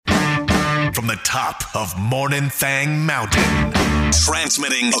from the top of Morning Thang Mountain.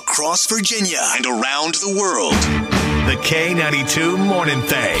 Transmitting across Virginia and around the world. The K92 Morning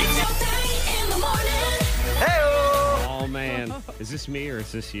Thang. Oh, man. Is this me or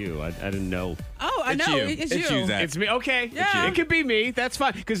is this you? I didn't know. Oh, I know. It's you. Zach. It's me. Okay. Yeah. It could be me. That's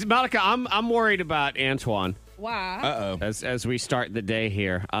fine. Because, Monica, I'm worried about Antoine. Why? Uh-oh. As we start the day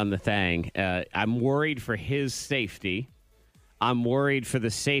here on the Thang. I'm worried for his safety. I'm worried for the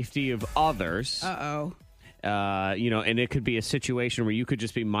safety of others. Uh-oh. And it could be a situation where you could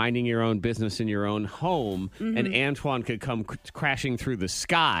just be minding your own business in your own home, and Antoine could come crashing through the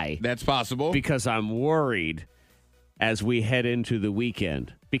sky. That's possible. Because I'm worried as we head into the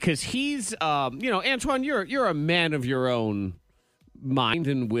weekend. Because he's, Antoine, you're a man of your own mind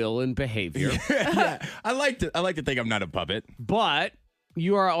and will and behavior. Yeah. I like to think I'm not a puppet. But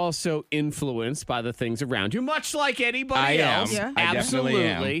you are also influenced by the things around you, much like anybody I am. else. Yeah. I definitely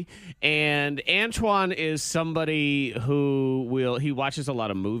am. Absolutely. And Antoine is somebody who he watches a lot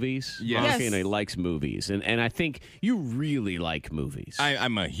of movies. Yes. Honestly, and he likes movies. And I think you really like movies.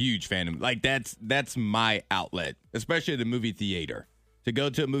 I'm a huge fan of that's my outlet, especially the movie theater. To go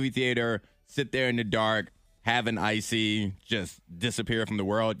to a movie theater, sit there in the dark, have an icy, just disappear from the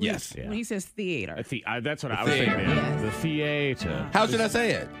world. Yes. Yeah. When he says theater. That's what I was thinking. Yes. The theater. How should I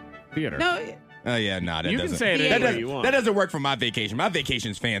say it? Theater. No, Oh, yeah, that You can doesn't. say it Theater. any way you want. That doesn't work for my vacation. My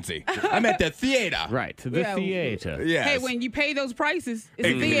vacation's fancy. I'm at the theater. Right. The Yeah. theater. Yes. hey, when you pay those prices, it's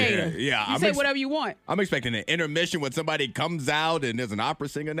a Yeah, theater. yeah. You say whatever you want. I'm expecting an intermission when somebody comes out and there's an opera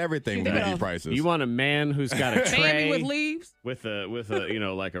singer and everything with Yeah. these prices. You want a man who's got a tray Family with leaves. with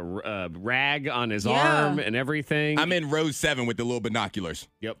a like a rag on his Yeah. arm and everything. I'm in row 7 with the little binoculars.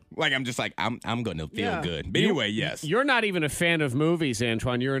 Yep. Like I'm just like I'm going to feel Yeah. good. But anyway, yes. You're not even a fan of movies,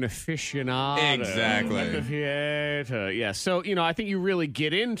 Antoine. You're an aficionado. Exactly. At the theater. Yeah. So, I think you really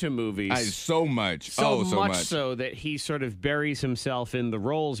get into movies. So much. so so much so that he sort of buries himself in the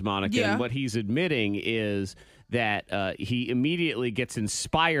roles, Monica. Yeah. And what he's admitting is that he immediately gets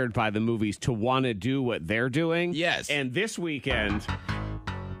inspired by the movies to want to do what they're doing. Yes. And this weekend,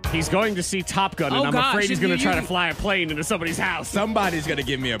 he's going to see Top Gun, and Oh, I'm gosh, afraid he's you- going to try you- to fly a plane into somebody's house. Somebody's going to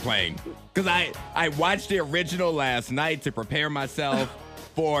give me a plane. Because I watched the original last night to prepare myself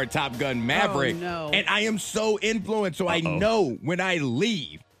for Top Gun Maverick. Oh, no. And I am so influenced, so I know when I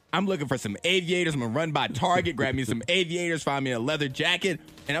leave, I'm looking for some aviators. I'm going to run by Target, grab me some aviators, find me a leather jacket,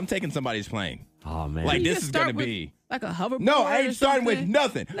 and I'm taking somebody's plane. Oh, man. Like, You this just is going to start with, be... like a hoverboard. No, I or ain't starting with something.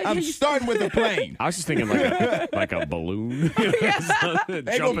 nothing. I'm starting with a plane. I was just thinking like a balloon. Ain't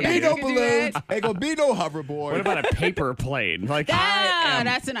Jumping gonna be in. no You can do balloons. that. Ain't gonna be no hoverboard. What about a paper plane? Like,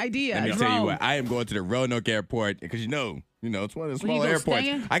 That's an idea. Let me A tell you drone. what. I am going to the Roanoke Airport because it's one of the Where you smaller gonna airports.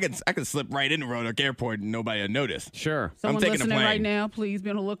 stand? I can slip right into Roanoke Airport and nobody will notice. Sure. Someone taking a listening plane. right now, please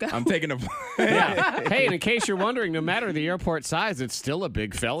be on the lookout. I'm taking a. Yeah. Hey, and in case you're wondering, no matter the airport size, it's still a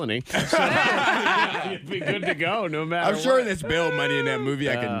big felony. So you'd be good to go no matter I'm sure what. there's bail money in that movie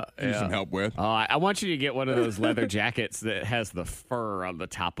I can use yeah. some help with. Oh, I want you to get one of those leather jackets that has the fur on the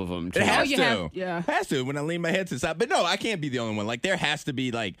top of them, too. It has you to. have- yeah. Has to when I lean my head to the side. But no, I can't be the only one. Like there has to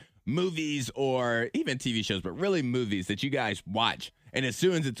be like movies or even TV shows, but really movies that you guys watch. And as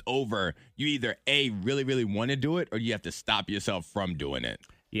soon as it's over, you either really, really want to do it or you have to stop yourself from doing it.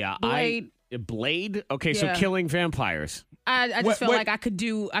 Yeah, Blade. Blade? Okay, so Yeah. killing vampires. I just What- felt what- like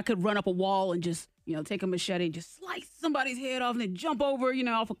I could run up a wall and just, take a machete and just slice somebody's head off and then jump over,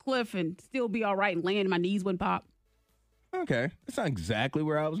 off a cliff and still be all right and land. My knees wouldn't pop. Okay, that's not exactly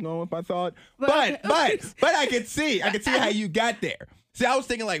where I was going with my thought, but But- I could see how you got there. See, I was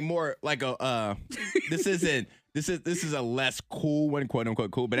thinking like more like a this is a less cool one, quote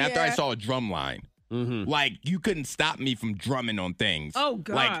unquote cool. But after I Yeah. saw a drum line, like you couldn't stop me from drumming on things. Oh,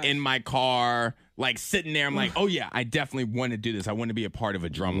 gosh. Like in my car, like sitting there, I'm like, oh yeah, I definitely want to do this. I want to be a part of a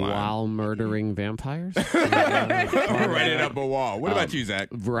drum line. While murdering vampires? Running up a wall. What about you, Zach?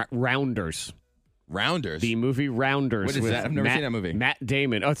 Rounders. Rounders. The movie Rounders. What is with that? I've never seen that movie. Matt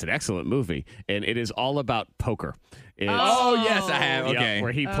Damon. Oh, it's an excellent movie. And it is all about poker. It's, Oh yes, I have. yeah, Okay.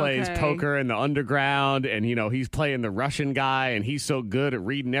 where he plays Okay. poker in the underground, and he's playing the Russian guy, and he's so good at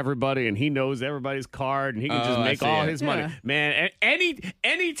reading everybody, and he knows everybody's card, and he can just I make see all it. his money. Yeah. Man,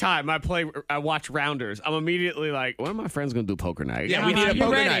 any time I watch Rounders, I'm immediately like, when are my friends gonna do poker night? Yeah, we need a You're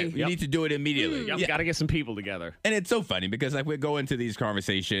poker ready. night. We Yep. need to do it immediately. Yep, Yeah. gotta get some people together. And it's so funny because like we go into these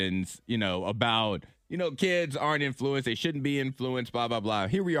conversations, about, kids aren't influenced. They shouldn't be influenced, blah, blah, blah.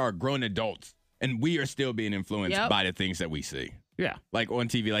 Here we are, grown adults, and we are still being influenced Yep. by the things that we see. Yeah. Like on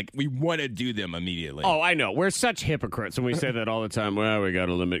TV, like we want to do them immediately. Oh, I know. We're such hypocrites, and we say that all the time. Well, we got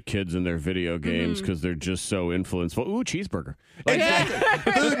to limit kids in their video games because they're just so influenceful. Ooh, cheeseburger.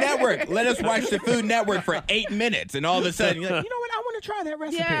 Exactly. Food Network. Network. Let us watch the Food Network for 8 minutes. And all of a sudden, you're like, you know what? I want to try that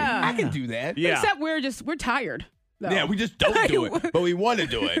recipe. Yeah. I can do that. Yeah. Except we're tired. though. Yeah, we just don't do it, but we want to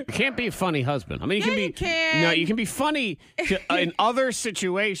do it. You can't be a funny husband. I mean, You can. No, you can be funny in other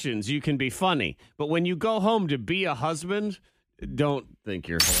situations. You can be funny, but when you go home to be a husband, don't think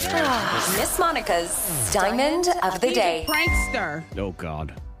you're hilarious. Miss Monica's Diamond of the He's Day. a prankster. Oh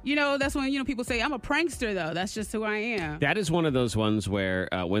God. You know, that's when, people say, I'm a prankster, though. That's just who I am. That is one of those ones where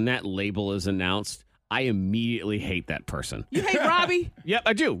when that label is announced, I immediately hate that person. You hate Robbie? Yep,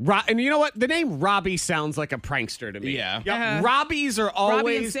 I do. And you know what? The name Robbie sounds like a prankster to me. Yeah. Yep. Robbies are Robbie and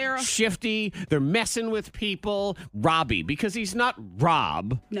always Sarah? shifty. They're messing with people. Robbie, because he's not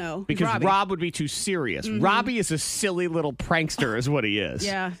Rob. No, he's Because Robbie. Rob would be too serious. Robbie is a silly little prankster is what he is.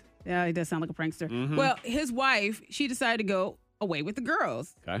 Yeah, he does sound like a prankster. Mm-hmm. Well, his wife, she decided to go away with the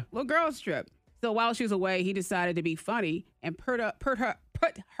girls. Okay. Little girls trip. So while she was away, he decided to be funny and put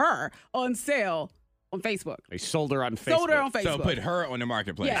her on sale on Facebook. They sold her on Facebook. Sold her on Facebook. So put her on the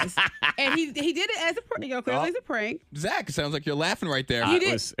marketplace. Yes. And he did it as a prank. Clearly as a prank. Zach, it sounds like you're laughing right there.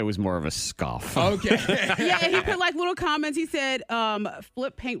 It was more of a scoff. Okay. Yeah, and he put like little comments. He said,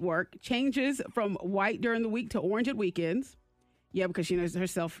 flip paintwork changes from white during the week to orange at weekends. Yeah, because she knows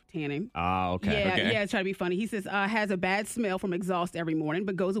herself tanning. Oh, okay. Yeah, okay. yeah, trying to be funny. He says, has a bad smell from exhaust every morning,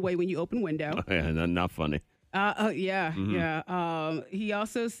 but goes away when you open window. Yeah, not funny. Yeah. He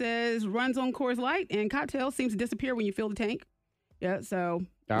also says runs on Coors Light and cocktails seems to disappear when you fill the tank. Yeah, so.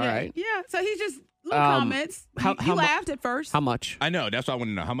 All right. Yeah, so he's just little comments. how He mu- laughed at first. How much? I know. That's what I want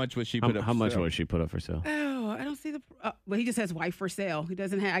to know. How much was she put up? How much for sale? was she put up for sale? Oh, I don't see the. Well, he just has wife for sale. He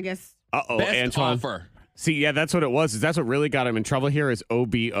doesn't have, I guess. Uh-oh, Best Antoine. offer. See, yeah, that's what it was. That's what really got him in trouble here is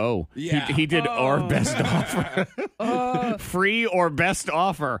OBO. Yeah. He did or best offer. Free or best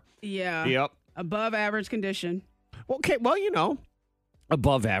offer. Yeah. Yep. Above average condition. Okay, well,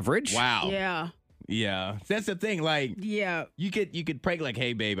 above average. Wow. Yeah. Yeah. That's the thing. Like, Yeah. you could prank like,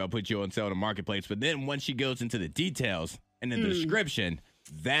 hey, babe, I'll put you on sale in the marketplace. But then once she goes into the details and the description,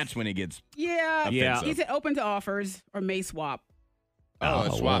 that's when it gets Yeah. Yeah. He said open to offers or may swap.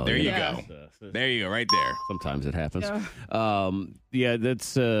 swap. well, There you yeah. go. There you go. Right there. Sometimes it happens. Yeah. Yeah,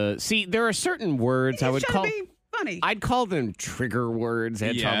 that's see, there are certain words I would He's call trying to be funny. I'd call them trigger words,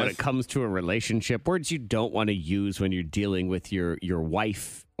 Antoine, when Yes. it comes to a relationship. Words you don't want to use when you're dealing with your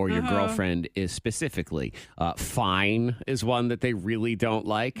wife or your girlfriend is specifically. Fine is one that they really don't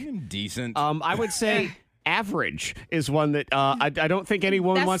like. Decent. I would say average is one that I don't think any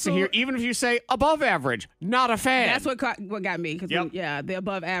woman That's wants to so- hear. Even if you say above average, not a fan. That's what got me. Because Yep. the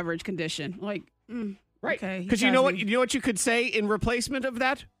above average condition. Like, right. okay. Because you know what you could say in replacement of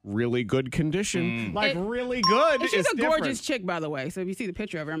that? Really good condition. Like really good. And she's is a different. gorgeous chick, by the way. So if you see the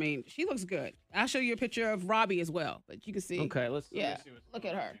picture of her, I mean, she looks good. I'll show you a picture of Robbie as well, but you can see. Okay, let's Yeah, see what's look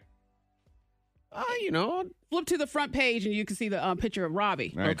at her. Flip to the front page and you can see the picture of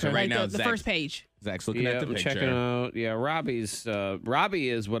Robbie. All right, so right now, the Zach- first page. Zach's looking Yeah, at the I'm picture. checking out. Yeah, Robbie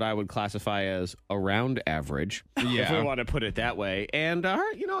is what I would classify as around average. Yeah. If we want to put it that way. And her,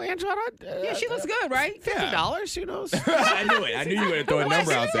 Antoine, Yeah, she looks good, right? $50. Who knows? I knew it. I knew you were going to throw a Why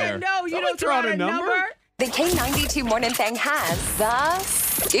number she out said there. No, you Someone don't throw throw out out a a number? number. The K92 Morning Thing has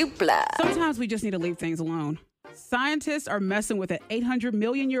the dupla. Sometimes we just need to leave things alone. Scientists are messing with an 800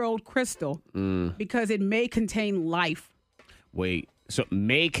 million year old crystal because it may contain life. Wait. So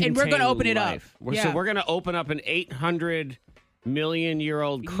may contain And we're gonna open it up. life. So Yeah. we're going to open up an 800 million year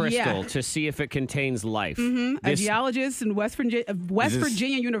old crystal Yeah. to see if it contains life. A This- geologist in West Is this-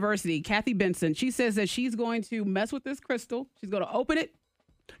 Virginia University, Kathy Benson, she says that she's going to mess with this crystal. She's going to open it.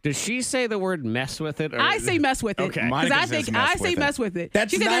 Does she say the word mess with it? Or I say mess with it. Okay. Because Monica I says think mess I with say it. mess with it.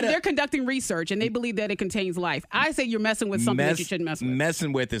 That's she said not that a- they're conducting research and they believe that it contains life. I say you're messing with something that you shouldn't mess with.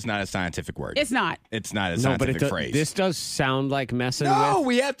 Messing with is not a scientific word. It's not. It's not a No, but scientific phrase. this does sound like messing no, with.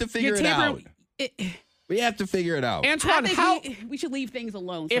 we have to figure You're it out. tampering. We have to figure it out. I Antoine, think how we should leave things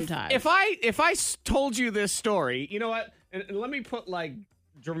alone if sometimes. if I told you this story, you know what? And let me put like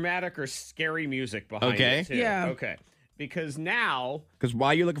dramatic or scary music behind Okay. it too. Yeah. Okay. Because now, Because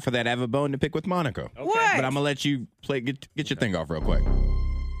while you're looking for that, I have a bone to pick with Monica. What? But I'm going to let you get your thing off real quick.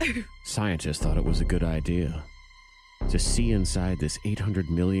 scientists thought it was a good idea to see inside this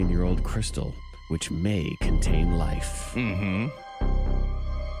 800 million year old crystal, which may contain life. Mm-hmm.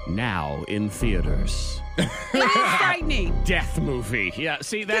 Now in theaters. it is frightening. Death movie. Yeah,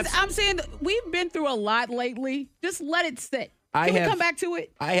 see, Because that's. I'm saying we've been through a lot lately. Just let it sit. I Can we have- come back to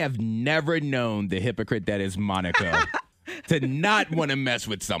it? I have never known the hypocrite that is Monica to not want to mess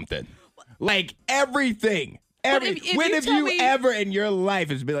with something. Like everything. if When you have tell you me- ever in your life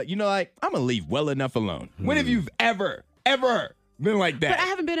has been like, like, I'm going to leave well enough alone? When have you ever Been like that. But I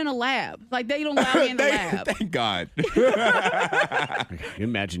haven't been in a lab. Like, they don't allow me in the lab. Thank God.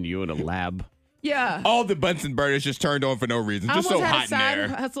 Imagine you in a lab. Yeah. All the Bunsen burners just turned on for no reason. I Just almost so had hot a side in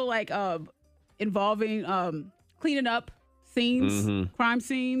there. hustle, like, involving cleaning up scenes, crime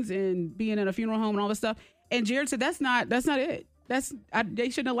scenes, and being in a funeral home and all this stuff. And Jared said, that's not it. They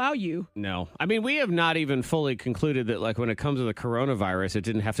shouldn't allow you. No. I mean, we have not even fully concluded that, like, when it comes to the coronavirus, it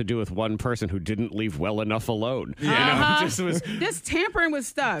didn't have to do with one person who didn't leave well enough alone. Uh-huh. You know, just was Just tampering with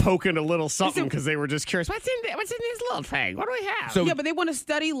stuff. poking a little something because they were just curious. What's in this little thing? What do we have? So- Yeah, but they want to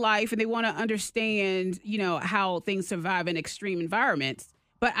study life and they want to understand, how things survive in extreme environments.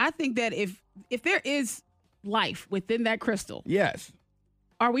 But I think that if there is life within that crystal, Yes.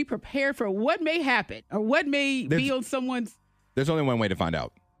 are we prepared for what may happen or what may be on someone's? There's only one way to find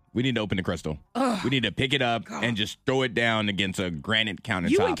out. We need to open the crystal. We need to pick it up and just throw it down against a granite You and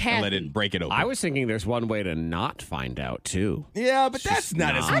countertop and Kathy. let it break it open. I was thinking there's one way to not find out, too. yeah, but that's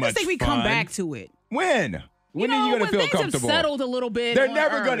not as I much just think we fun. come back to it. When? When are you going to when feel things comfortable? have settled a little bit. They're on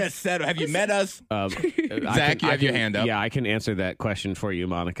never Earth. going to settle. Have you met us? Zach, you have your hand up. Yeah, I can answer that question for you,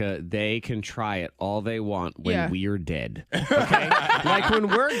 Monica. They can try it all they want when Yeah. we're dead. Okay? Like when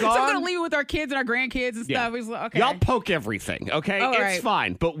we're So we're gone. gonna leave it with our kids and our grandkids and Yeah. stuff. It's like, okay. Y'all poke everything, okay? All it's right.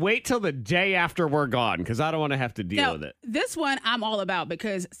 fine. But wait till the day after we're gone because I don't want to have to deal Now, with it. this one I'm all about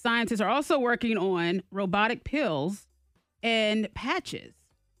because scientists are also working on robotic pills and patches.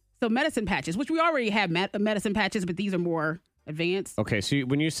 So medicine patches, which we already have medicine patches, but these are more advanced. Okay, so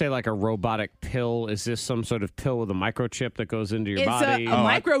when you say like a robotic pill, is this some sort of pill with a microchip that goes into your It's body? a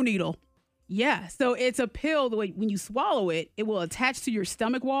micro needle. Yeah. So it's a pill that when you swallow it, it will attach to your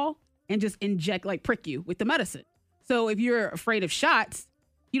stomach wall and just inject, like prick you with the medicine. So if you're afraid of shots,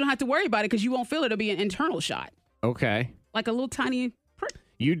 you don't have to worry about it because you won't feel it. It'll be an internal shot, Okay. like a little tiny prick.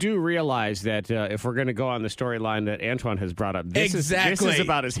 You do realize that if we're going to go on the storyline that Antoine has brought up, this is Exactly.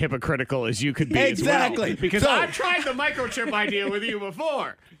 about as hypocritical as you could be Exactly. as well. Because So- I've tried the microchip idea with you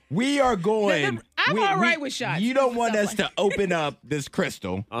before. We are going. I'm all right with shots. You don't want Stuff us like to open up this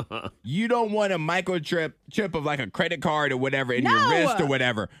crystal. You don't want a microchip of like a credit card or whatever in your No. wrist or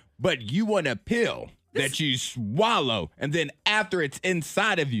whatever. But you want a pill that you swallow, and then after it's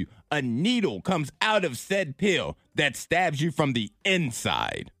inside of you, a needle comes out of said pill that stabs you from the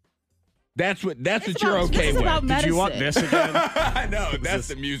inside. That's what you're okay This is with. about Did medicine. you want this again? I know that's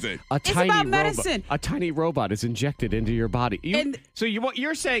the music. A tiny about robot. medicine. A tiny robot is injected into your body. And- What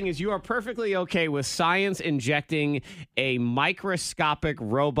you're saying is you are perfectly okay with science injecting a microscopic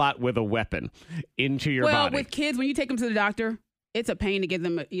robot with a weapon into your body. with kids, when you take them to the doctor, it's a pain to give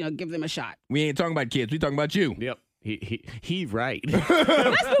them a shot. We ain't talking about kids. We talking about you. Yep. He right. We We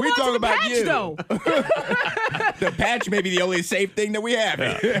talking talking about patch, you. though. The patch may be the only safe thing that we have.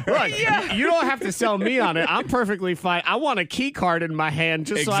 Look, you don't have to sell me on it. I'm perfectly fine. I want a key card in my hand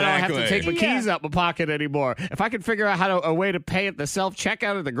just so I don't have to Exactly. take my keys out my pocket anymore. If I could figure out a way to pay at the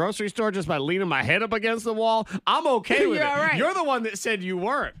self-checkout at the grocery store just by leaning my head up against the wall, I'm okay with You're it. all right. You're the one that said you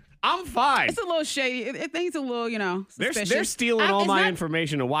weren't. I'm fine. It's a little shady. It thinks a little, suspicious. They're stealing all it's my not-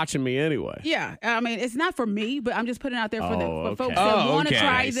 information and watching me anyway. Yeah, I mean, it's not for me, but I'm just putting it out there for Oh, folks okay. that Oh, want to okay.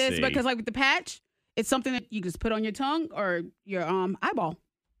 try I this see. because, like with the patch, it's something that you just put on your tongue or your eyeball.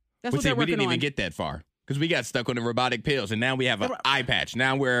 That's what they're we working didn't on. even get that far because we got stuck on the robotic pills, and now we have an eye patch.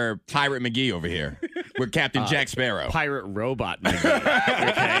 Now we're Pirate McGee over here. We're Captain Jack Sparrow. Pirate robot.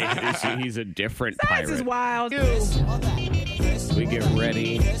 Okay, he's a different Science pirate. is wild. We get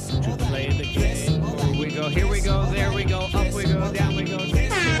ready to play the game. Here we go. Here we go. There we go. Up we go. Down we go.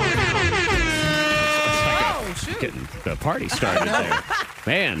 Oh, shoot. Getting the party started there,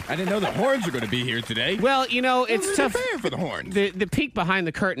 man. I didn't know the horns were going to be here today. Well, it's tough. Prepared for the horns. The peek behind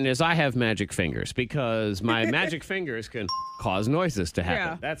the curtain is I have magic fingers because my magic fingers can cause noises to happen.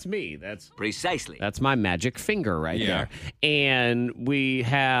 Yeah. That's me. That's Precisely. That's my magic finger right Yeah. there. And we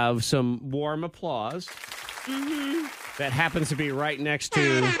have some warm applause that happens to be right next to.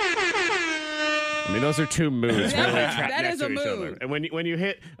 I mean, those are two moods really trapped That next is to a each other. mood. And when you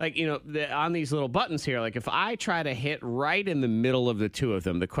hit, like, on these little buttons here, like if I try to hit right in the middle of the two of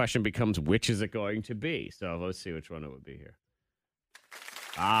them, the question becomes, which is it going to be? So let's see which one it would be here.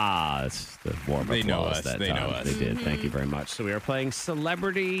 It's the warm They know applause us. that They time. know us. They did. Thank you very much. So we are playing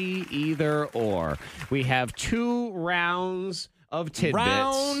Celebrity Either Or. We have 2 rounds of tidbits.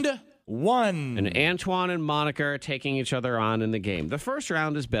 Round 1. And Antoine and Monica are taking each other on in the game. The first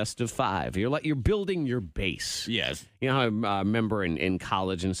round is best of 5. You're building your base. Yes. You know how I remember in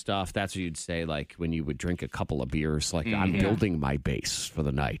college and stuff, that's what you'd say, like, when you would drink a couple of beers, like, I'm building my base for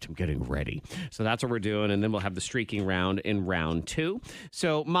the night. I'm getting ready. So that's what we're doing, and then we'll have the streaking round in round 2.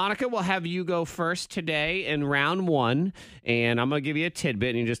 So, Monica, we'll have you go first today in round 1, and I'm going to give you a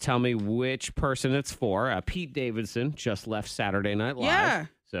tidbit, and you just tell me which person it's for. Pete Davidson just left Saturday Night Live. Yeah.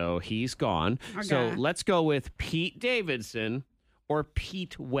 So he's gone. Our So guy. let's go with Pete Davidson or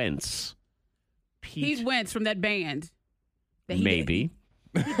Pete Wentz. Pete Wentz from that band. that he did. Maybe.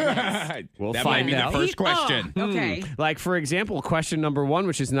 We'll that might find be out. the first question. Okay. Like, for example, question number 1,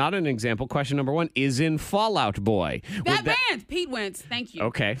 which is not an example. Question number 1 is in Fallout Boy. That Would band, Pete Wentz. Thank you.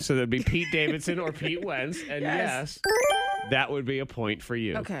 Okay, so that'd be Pete Davidson or Pete Wentz. And yes, that would be a point for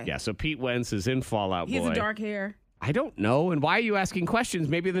you. Okay. Yeah, so Pete Wentz is in Fallout He Boy. has a dark hair. I don't know. And why are you asking questions?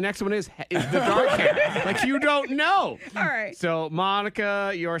 Maybe the next one is the dark hair. Like, you don't know. All right. So,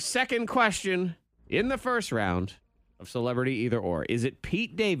 Monica, your second question in the first round of Celebrity Either Or. Is it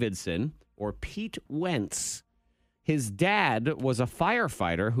Pete Davidson or Pete Wentz? His dad was a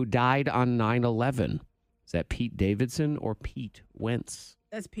firefighter who died on 9/11. Is that Pete Davidson or Pete Wentz?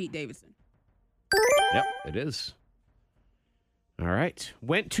 That's Pete Davidson. Yep, it is. All right.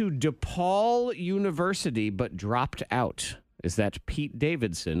 Went to DePaul University but dropped out. Is that Pete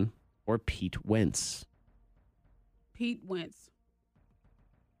Davidson or Pete Wentz? Pete Wentz.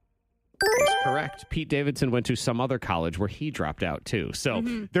 That's correct. Pete Davidson went to some other college where he dropped out too. So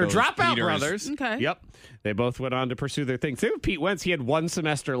they're Those dropout Peters. brothers. Okay. Yep. They both went on to pursue their thing. Same with Pete Wentz. He had 1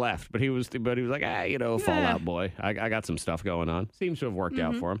 semester left, but he was like, Fallout Boy. I got some stuff going on. Seems to have worked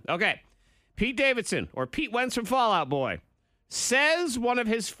out for him. Okay. Pete Davidson or Pete Wentz from Fallout Boy says one of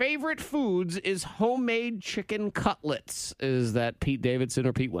his favorite foods is homemade chicken cutlets. Is that Pete Davidson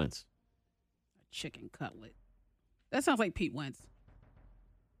or Pete Wentz? Chicken cutlet. That sounds like Pete Wentz.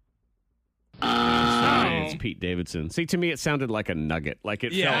 Sorry, it's Pete Davidson. See, to me, it sounded like a nugget. Like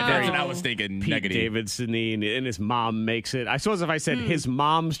it Yeah, felt that's very what I was thinking. Pete Negative. Davidson-y, and his mom makes it. I suppose if I said his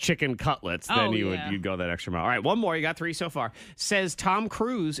mom's chicken cutlets, then Oh, you'd go that extra mile. All right, one more. You got 3 so far. Says Tom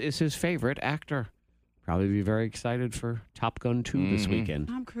Cruise is his favorite actor. Probably be very excited for Top Gun 2 this weekend.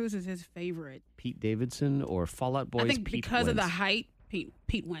 Tom Cruise is his favorite. Pete Davidson or Fallout Boy's I think Pete because of the Wentz? height, Pete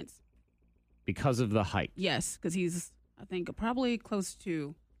Wentz. Because of the height. Yes, because he's, I think, probably close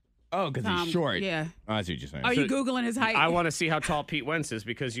to Oh, because Tom. he's short. Yeah. Oh, I see what you're saying. Are you Googling his height? I want to see how tall Pete Wentz is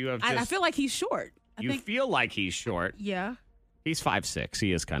because you have just, I feel like he's short. I you think, feel like he's short. yeah. He's 5'6".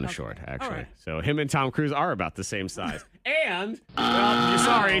 He is kind of short, actually. All right. So him and Tom Cruise are about the same size. And, well, you're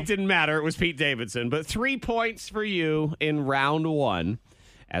sorry, it didn't matter. It was Pete Davidson. But 3 points for you in round 1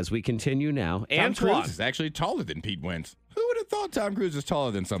 as we continue now. Tom Antoine. Cruise is actually taller than Pete Wentz. Who would have thought Tom Cruise is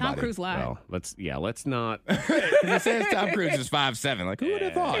taller than somebody? Tom Cruise lied. Well, let's not. It says Tom Cruise is 5'7". Like, who would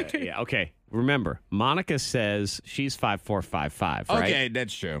have thought? Yeah, okay. Remember, Monica says she's 5'4", 5'5", right? Okay,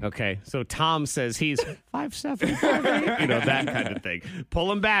 that's true. Okay, so Tom says he's 5'7", 5'8", you know, that kind of thing. Pull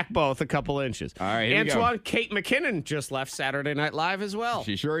them back both a couple inches. All right, here we go. Antoine, Kate McKinnon just left Saturday Night Live as well.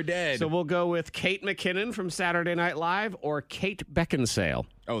 She sure did. So we'll go with Kate McKinnon from Saturday Night Live or Kate Beckinsale.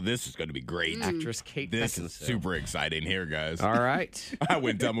 oh, this is going to be great. Actress Kate This Beckinsale. is super exciting here, guys. All right. I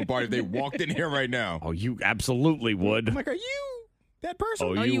wouldn't tell them apart if they walked in here right now. Oh, you absolutely would. I'm like, are you that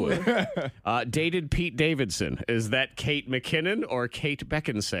person? Oh, you would. Dated Pete Davidson. Is that Kate McKinnon or Kate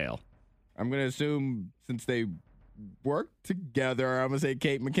Beckinsale? I'm going to assume since they worked together, I'm going to say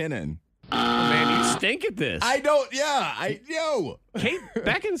Kate McKinnon. Oh, man, you stink at this. Kate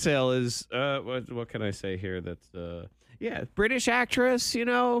Beckinsale is, what can I say here? That's, British actress, you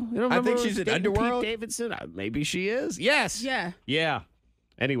know. You don't I think remember she's in dating Underworld. Pete Davidson? Maybe she is. Yes. Yeah. Yeah.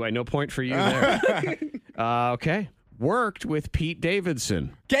 Anyway, no point for you there. Okay. Worked with Pete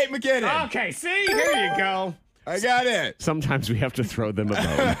Davidson. Kate McKinnon. Okay, see? Here you go. I got it. Sometimes we have to throw them a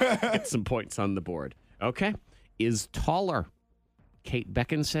bone. Get some points on the board. Okay. Is taller Kate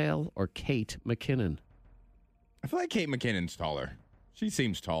Beckinsale or Kate McKinnon? I feel like Kate McKinnon's taller. She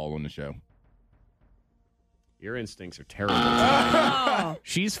seems tall on the show. Your instincts are terrible. Oh.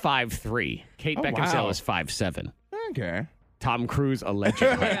 She's 5'3". Kate Oh, Beckinsale wow. is 5'7". Okay. Tom Cruise, a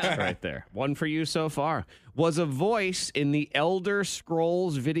legend right there. One for you so far. Was a voice in the Elder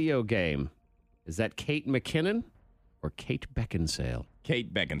Scrolls video game. Is that Kate McKinnon or Kate Beckinsale?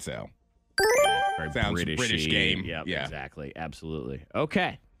 Kate Beckinsale. Very Sounds British-y. British game. Yep, Yeah. exactly. Absolutely.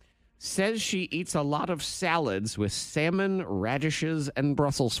 Okay. Says she eats a lot of salads with salmon, radishes, and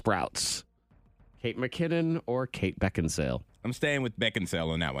Brussels sprouts. Kate McKinnon or Kate Beckinsale? I'm staying with Beckinsale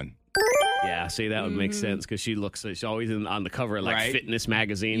on that one. Yeah, see, that would make sense because she's always on the cover of like fitness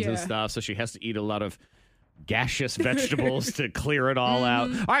magazines and Yeah. stuff, so she has to eat a lot of gaseous vegetables to clear it all out.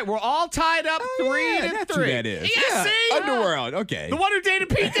 All right, we're all tied up 3 to That's 3. who that is. Yeah, see? Underworld. Okay. The one who dated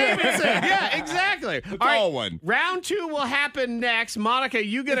Pete Davidson. Yeah, exactly. It's all one. Round 2 will happen next. Monica,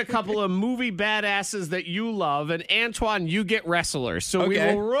 you get a couple of movie badasses that you love, and Antoine, you get wrestlers. So we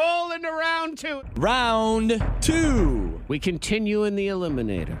Okay. will roll into round 2. Round 2. We continue in the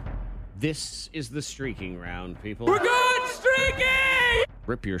Eliminator. This is the streaking round, people. We're going streaking!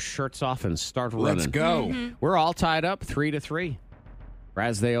 Rip your shirts off and start running. Let's go. Mm-hmm. We're all tied up 3 to 3. Or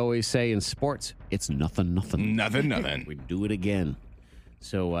as they always say in sports, it's nothing. Nothing. We do it again.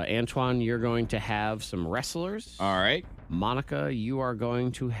 So, Antoine, you're going to have some wrestlers. All right. Monica, you are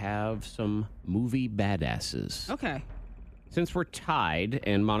going to have some movie badasses. Okay. Since we're tied,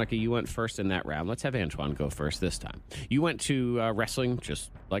 and Monica, you went first in that round, let's have Antoine go first this time. You went to wrestling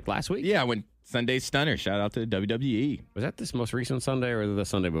just like last week? Yeah, I went Sunday Stunner. Shout out to WWE. Was that this most recent Sunday or the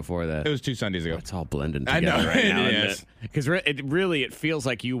Sunday before that? It was 2 Sundays ago. It's all blending I together know, right now, it isn't is. it? Because it feels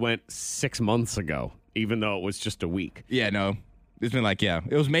like you went 6 months ago, even though it was just a week. Yeah, no. It's been like, it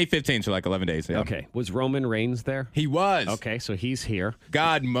was May 15th, so like 11 days. Yeah. Okay. Was Roman Reigns there? He was. Okay, so he's here.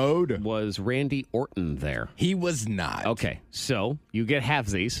 God mode. Was Randy Orton there? He was not. Okay, so you get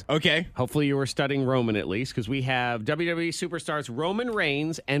halvesies. Okay. Hopefully you were studying Roman at least, because we have WWE superstars Roman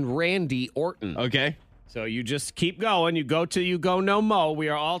Reigns and Randy Orton. Okay. So you just keep going. You go till you go no mo. We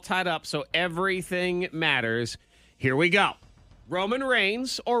are all tied up, so everything matters. Here we go. Roman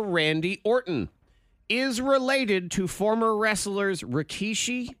Reigns or Randy Orton is related to former wrestlers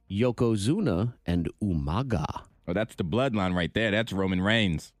Rikishi, Yokozuna, and Umaga. Oh, that's the bloodline right there. That's Roman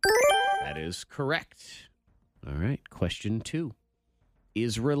Reigns. That is correct. All right. Question 2.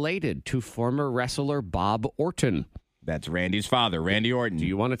 Is related to former wrestler Bob Orton. That's Randy's father, Randy Orton. Do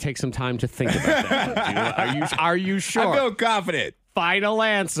you want to take some time to think about that? Are you sure? I feel confident. Final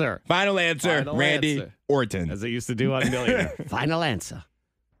answer. Final answer, Final Randy answer. Orton. As they used to do on Millionaire. Final answer.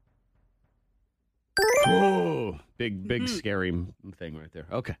 Oh, big, scary thing right there.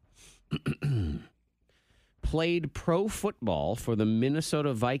 Okay. Played pro football for the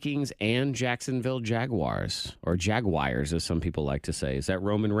Minnesota Vikings and Jacksonville Jaguars, or Jaguars, as some people like to say. Is that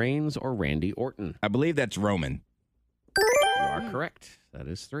Roman Reigns or Randy Orton? I believe that's Roman. You are correct. That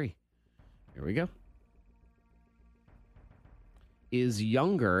is 3. Here we go. Is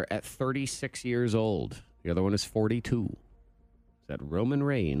younger at 36 years old. The other one is 42. Is that Roman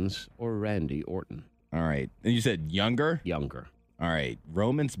Reigns or Randy Orton? All right. And you said younger? Younger. All right.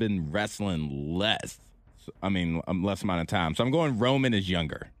 Roman's been wrestling less. Less amount of time. So I'm going Roman is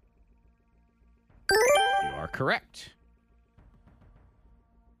younger. You are correct.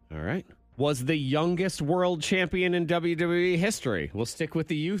 All right. Was the youngest world champion in WWE history. We'll stick with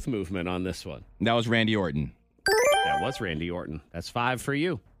the youth movement on this one. That was Randy Orton. That was Randy Orton. That's 5 for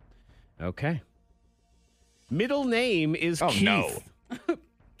you. Okay. Middle name is Keith. No.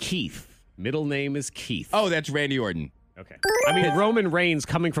 Keith. Middle name is Keith. Oh, that's Randy Orton. Okay. I mean, Roman Reigns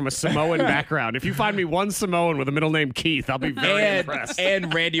coming from a Samoan background. If you find me one Samoan with a middle name Keith, I'll be very impressed.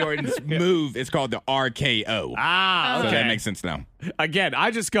 And Randy Orton's move is called the RKO. Ah, okay. So that makes sense now. Again,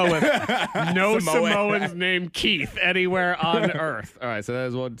 I just go with no Samoan. Samoans named Keith anywhere on earth. All right, so that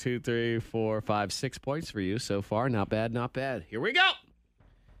is 1, 2, 3, 4, 5, 6 points for you so far. Not bad, not bad. Here we go.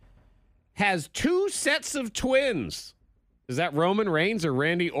 Has 2 sets of twins. Is that Roman Reigns or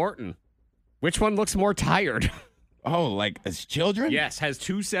Randy Orton? Which one looks more tired? Oh, like as children? Yes, has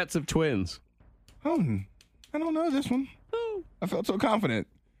 2 sets of twins. Oh, I don't know this one. Oh, I felt so confident.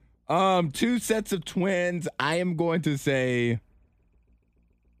 2 sets of twins. I am going to say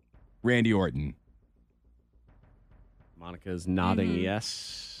Randy Monica's nodding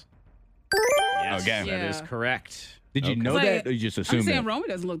yes. Yes, Okay. that is Yeah. correct. Did you know Like, that, or you just I'm assumed saying it? Roman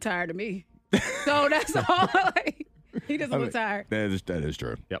doesn't look tired to me. So that's all. Like, he doesn't look tired. That is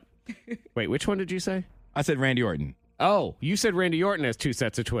true. Yep. Wait, which one did you say? I said Randy Orton. Oh, you said Randy Orton has 2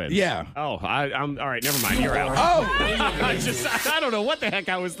 sets of twins. Yeah. Oh, I'm all right. Never mind. You're out. Oh, I don't know what the heck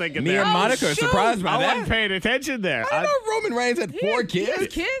I was thinking me there. and Monica are surprised by I that. wasn't paying attention there. I know Roman Reigns had 4 He has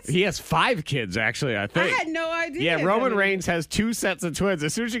kids. kids? He has 5 kids, actually, I I think. had no idea. Yeah, Roman I mean, Reigns has 2 sets of twins.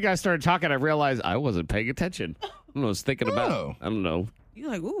 As soon as you guys started talking, I realized I wasn't paying attention. I was thinking about, Oh. I don't know, You're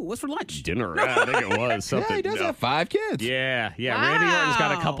like, ooh, what's for lunch? dinner. I think it was something. Yeah, he does No. have 5 kids. Yeah. Randy Orton's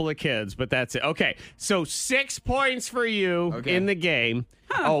got a Wow. couple of kids, but that's it. Okay, so 6 points for you Okay. in the game.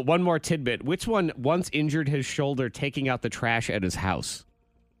 Oh, one more tidbit. Which one once injured his shoulder taking out the trash at his house?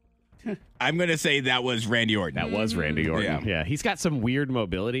 I'm going to say that was Randy Orton. That was Randy Orton. Yeah. He's got some weird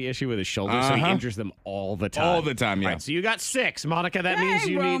mobility issue with his shoulders, so he injures them all the time. All the time, yeah. All right, so you got 6. Monica, that Dang, means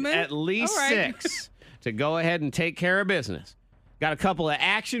you Roman. need at least All right. 6 to go ahead and take care of business. Got a couple of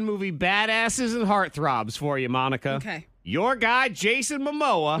action movie badasses and heartthrobs for you, Monica. Okay. Your guy, Jason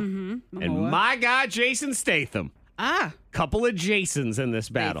Momoa, and Momoa. my guy, Jason Statham. Couple of Jasons in this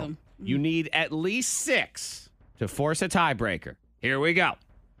battle. Statham. You need at least 6 to force a tiebreaker. Here we go.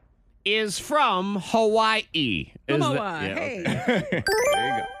 Is from Hawaii. Momoa. Okay. Hey. There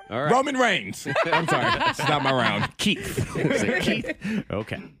you go. All right. Roman Reigns. I'm sorry. It's not my round. Keith. Is it Keith?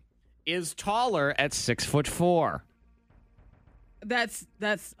 Okay. Is taller at 6'4". That's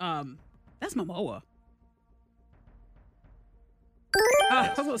Momoa.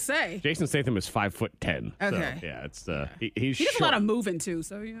 I was gonna say Jason Statham is 5'10". Okay. So, yeah, it's he's he does short. a lot of moving too,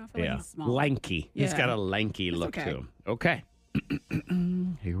 so I feel like he's small. Lanky. He's Yeah. got a lanky That's look okay. to him. Okay.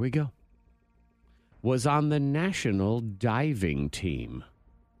 Here we go. Was on the national diving team.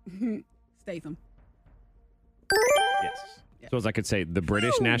 Statham. Yes. So as I could say, the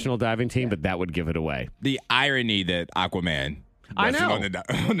British national diving team, but that would give it away. The irony that Aquaman I was know.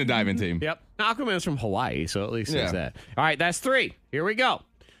 on the diving team. Yep. Now, Aquaman's from Hawaii, so at least there's Yeah. that. All right, that's 3. Here we go.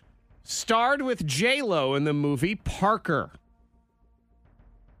 Starred with J-Lo in the movie Parker.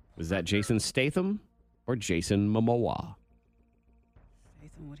 Was that Jason Statham or Jason Momoa?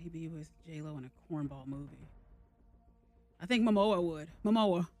 Statham, would he be with J-Lo in a cornball movie? I think Momoa would.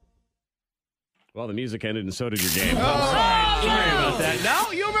 Momoa. Well, the music ended, and so did your game. Sorry about that.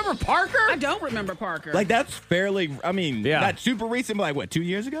 No, you remember Parker? I don't remember Parker. Like, that's fairly, I mean, Yeah. not super recent, but like, what, 2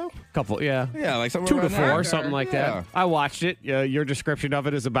 years ago? Couple, yeah. Yeah, like somewhere 2 to around 4, there. something like Yeah. that. I watched it. Your description of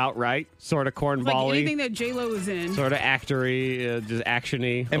it is about right. Sort of like cornball-y, anything that J-Lo is in. sort of actory, just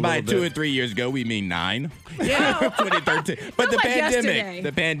action-y. And a by little 2 bit. or 3 years ago, we mean 9. Yeah. 2013. But the like pandemic. yesterday.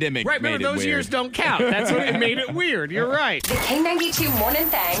 The pandemic. Right, made remember, it those weird. years don't count. That's what it made it weird. You're right. The K92 Morning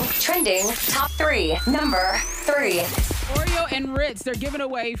Thang trending top 3. Number 3. Oreo and Ritz, they're giving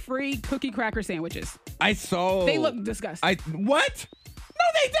away free cookie cracker sandwiches. I saw. They look disgusting. What? No,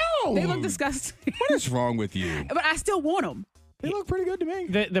 they don't. They look disgusting. What is wrong with you? But I still want them. They look pretty good to me.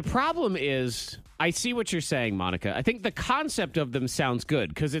 The problem is, I see what you're saying, Monica. I think the concept of them sounds good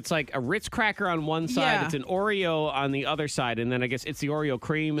because it's like a Ritz cracker on one side, Yeah. it's an Oreo on the other side, and then I guess it's the Oreo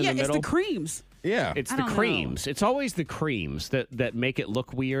cream in Yeah, the it's middle. the creams. Yeah. It's I the don't know. creams. It's always the creams that make it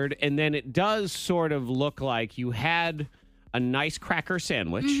look weird. And then it does sort of look like you had a nice cracker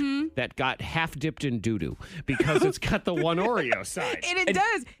sandwich that got half dipped in doo-doo because it's got the one Oreo side. And it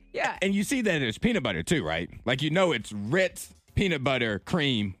does. Yeah. And you see that there's peanut butter too, right? Like, you know, it's Ritz, peanut butter,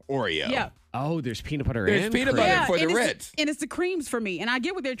 cream, Oreo. Yeah. Oh, there's peanut butter There's and peanut cream. butter for the and it's Ritz. and it's the creams for me. And I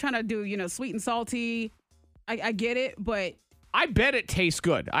get what they're trying to do, sweet and salty. I get it, but I bet it tastes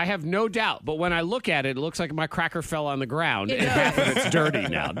good. I have no doubt. But when I look at it, it looks like my cracker fell on the ground It and does. half of it's dirty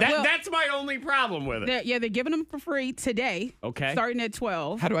now. Well- That's my only problem with it. they're giving them for free today. Okay. Starting at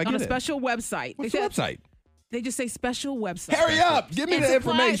 12. How do I on get a it? special website. What's the website? They just say special website. Hurry up. Give me And the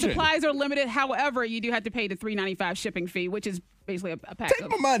information. Supplies are limited. However, you do have to pay the $3.95 shipping fee, which is basically a pack Take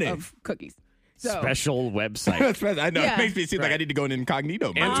my money. of cookies. So Special website. I know. Yeah. It makes me seem like I need to go in incognito.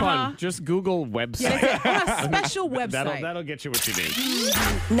 mode. Antoine, just Google website. yeah, they say, on a special website. That'll get you what you need.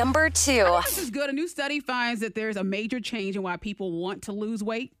 Number 2. This is good. A new study finds that there's a major change in why people want to lose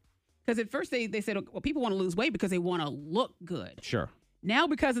weight. Because at first they said, well, people want to lose weight because they want to look good. Sure. Now,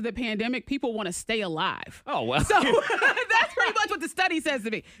 because of the pandemic, people want to stay alive. Oh, well. So that's pretty much what the study says to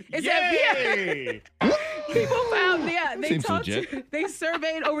me. It said, Yay! people found, they Seems talked legit. they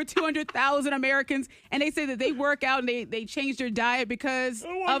surveyed over 200,000 Americans, and they say that they work out and they change their diet because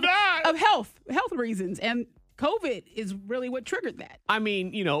wanna of die. health reasons. And COVID is really what triggered that. I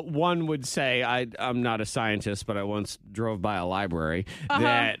mean, one would say, I'm not a scientist, but I once drove by a library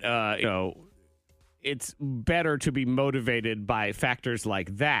that, it's better to be motivated by factors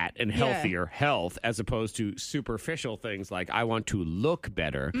like that and healthier health as opposed to superficial things like I want to look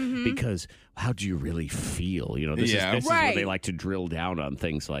better because how do you really feel? This Yeah. is where they Right. like to drill down on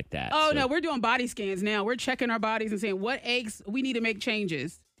things like that. Oh, So- no, we're doing body scans now. We're checking our bodies and saying what aches we need to make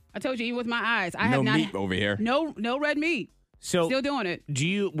changes. I told you, even with my eyes, I No have not meat over here. no red meat. So Still doing it.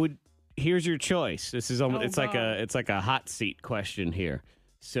 here's your choice. This is almost, Oh, God. it's like a hot seat question here.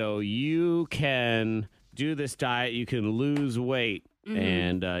 So you can do this diet, you can lose weight,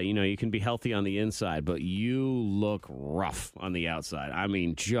 and you can be healthy on the inside, but you look rough on the outside. I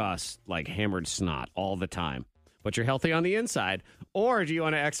mean, just like hammered snot all the time. But you're healthy on the inside, or do you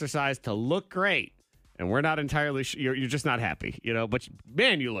want to exercise to look great? And we're not entirely sure. You're just not happy, but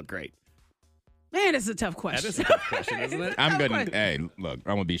man, you look great. Man, it's a tough That question. is a tough question, isn't it? I'm good. question. Hey, look,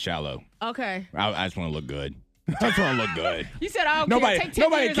 I'm gonna be shallow. Okay. I just want to look good. I just want to look good. You said I don't care. Take 10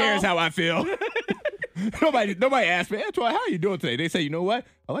 Nobody years cares off. how I feel. Nobody asked me, Antoine, how are you doing today? They say, you know what?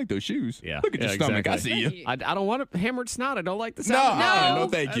 I like those shoes. Yeah. Look at your Yeah, stomach. exactly. I see Thank you. you. I don't want a hammered snot. I don't like the No, sound.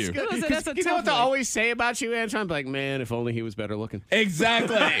 of it. no, thank you. That's a You know what tough they one. always say about you, Antoine? Like, man, if only he was better looking.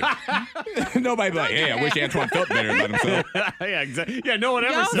 Exactly. Nobody be like, hey, I wish Antoine felt better about himself. Yeah, exactly. Yeah, no one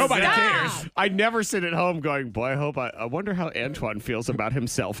ever Yo, says Nobody that. cares. I never sit at home going, boy, I wonder how Antoine feels about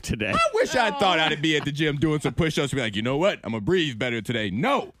himself today. I wish I thought I'd be at the gym doing some push-ups and be like, you know what? I'm going to breathe better today.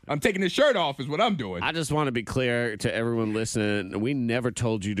 No, I'm taking the shirt off is what I'm doing. I just want to be clear to everyone listening. We never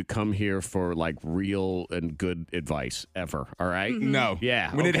told you to come here for like real and good advice ever. All right? No.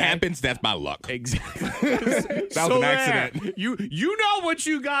 Yeah, When it okay. happens, that's my luck. Exactly. That was an accident. You know what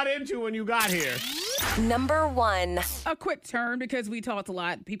you got into when you got here. Number 1. A quick turn because we talked a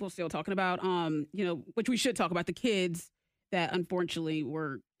lot. People still talking about, which we should talk about the kids that unfortunately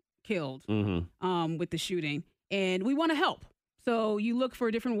were killed with the shooting, and we want to help. So you look for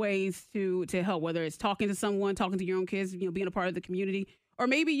different ways to help, whether it's talking to someone, talking to your own kids, being a part of the community, or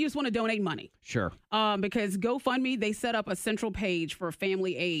maybe you just want to donate money. Sure. Because GoFundMe, they set up a central page for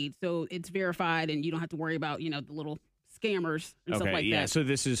family aid, so it's verified, and you don't have to worry about the little scammers and stuff like that. So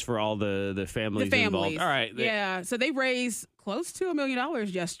this is for all the families, The families. involved. All right. Yeah. So they raised close to $1 million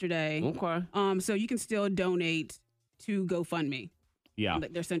yesterday. Okay. So you can still donate to GoFundMe. Yeah.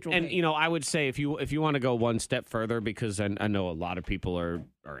 Their central And page. I would say if you want to go one step further, because I know a lot of people are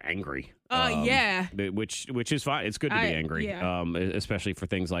angry. Yeah. Which is fine. It's good to be angry, yeah. Especially for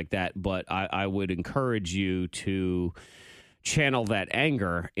things like that. But I would encourage you to channel that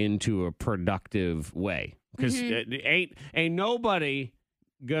anger into a productive way, because ain't nobody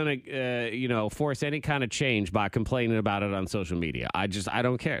gonna force any kind of change by complaining about it on social media. I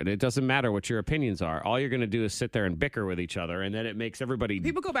don't care. It doesn't matter what your opinions are. All you're gonna do is sit there and bicker with each other, and then it makes everybody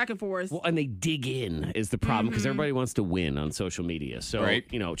People go back and forth. well, and they dig in is the problem, because everybody wants to win on social media. So Right.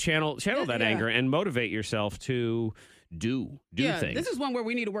 channel that Yeah. anger and motivate yourself to do things. This is one where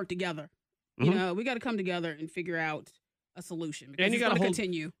we need to work together. We got to come together and figure out a solution, because And you it's gotta going to hold-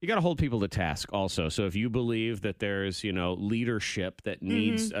 continue. You got to hold people to task also. So if you believe that there's, leadership that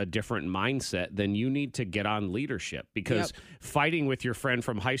needs a different mindset, then you need to get on leadership, because fighting with your friend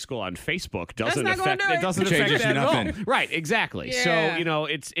from high school on Facebook doesn't not gonna affect do it. it doesn't Changes affect that at all. nothing. Right, exactly. Yeah. So,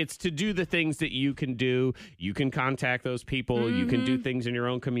 it's to do the things that you can do. You can contact those people, you can do things in your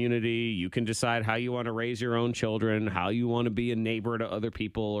own community, you can decide how you want to raise your own children, how you want to be a neighbor to other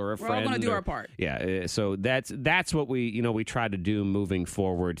people or a We're friend. all going to do or- our part. Yeah, so that's what we we try to do moving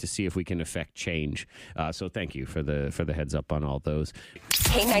forward to see if we can affect change. So thank you for the heads up on all those.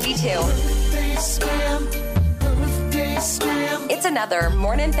 K92. It's another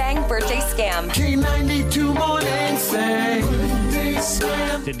Morning Thang birthday scam.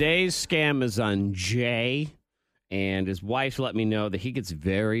 Today's scam is on Jay, and his wife let me know that he gets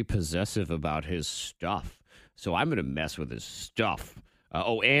very possessive about his stuff. So I'm going to mess with his stuff.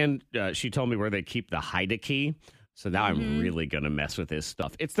 And she told me where they keep the Haida key. So now I'm really going to mess with his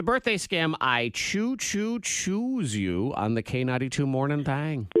stuff. It's the birthday scam. I choose you on the K92 Morning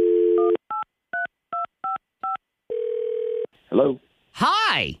Thang. Hello.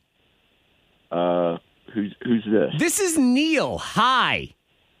 Hi, Who's this? this is Neil. Hi.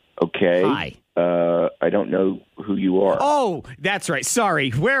 Okay. Hi. I don't know who you are. Oh, that's right.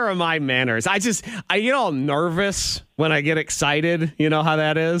 Sorry. Where are my manners? I get all nervous when I get excited. You know how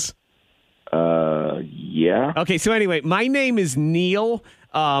that is? Yeah. Okay, so anyway, my name is Neil.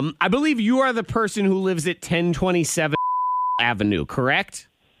 I believe you are the person who lives at 1027 Avenue, correct?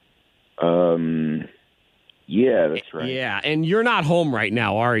 Yeah, that's right. Yeah, and you're not home right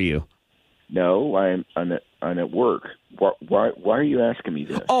now, are you? No, I'm at work. Why are you asking me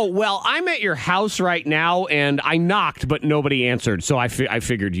this? Oh, well, I'm at your house right now, and I knocked, but nobody answered, so I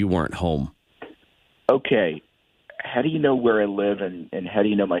figured you weren't home. Okay. How do you know where I live, and how do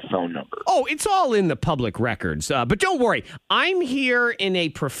you know my phone number? Oh, it's all in the public records. But don't worry. I'm here in a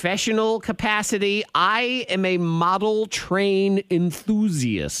professional capacity. I am a model train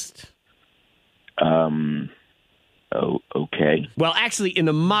enthusiast. Oh, okay. Well, actually, in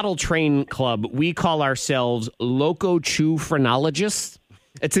the model train club, we call ourselves loco-chew phrenologists.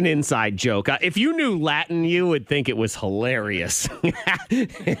 It's an inside joke. If you knew Latin, you would think it was hilarious.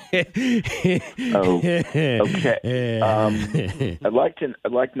 Oh, okay. I'd like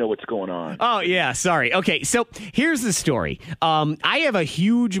to know what's going on. Oh, yeah, sorry. Okay, so here's the story. I have a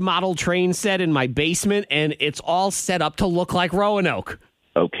huge model train set in my basement, and it's all set up to look like Roanoke.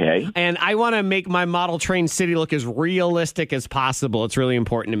 Okay. And I want to make my model train city look as realistic as possible. It's really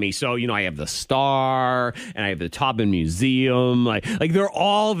important to me. So, I have the Star and I have the Taubman Museum. Like they're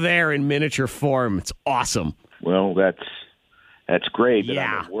all there in miniature form. It's awesome. Well, that's great, but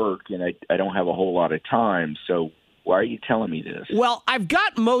Yeah. I'm at work and I don't have a whole lot of time. So why are you telling me this? Well, I've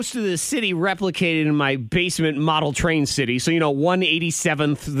got most of the city replicated in my basement model train city. So,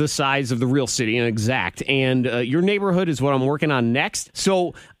 1/87th the size of the real city, exact. And your neighborhood is what I'm working on next.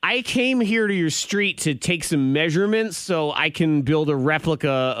 So I came here to your street to take some measurements so I can build a replica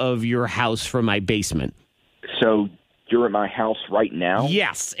of your house for my basement. So you're at my house right now?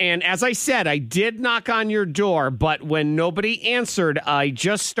 Yes. And as I said, I did knock on your door, but when nobody answered, I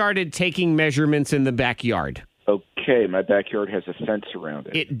just started taking measurements in the backyard. Okay, my backyard has a fence around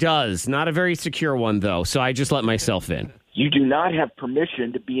it. It does. Not a very secure one, though, so I just let myself in. You do not have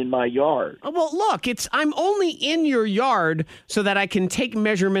permission to be in my yard. Well, look, I'm only in your yard so that I can take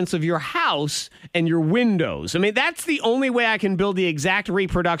measurements of your house and your windows. I mean, that's the only way I can build the exact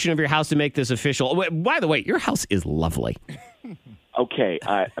reproduction of your house to make this official. By the way, your house is lovely. Okay,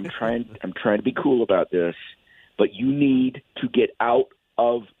 I'm trying to be cool about this, but you need to get out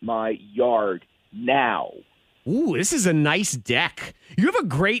of my yard now. Ooh, this is a nice deck. You have a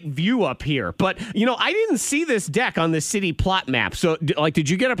great view up here. But, I didn't see this deck on the city plot map. So, did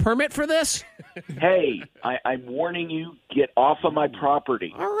you get a permit for this? Hey, I'm warning you, get off of my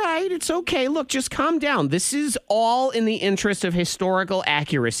property. All right, it's okay. Look, just calm down. This is all in the interest of historical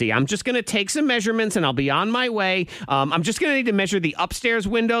accuracy. I'm just going to take some measurements and I'll be on my way. I'm just going to need to measure the upstairs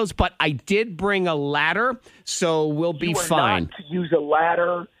windows, but I did bring a ladder, so we'll be fine. Not to use a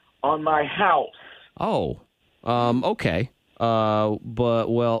ladder on my house. Oh. Okay.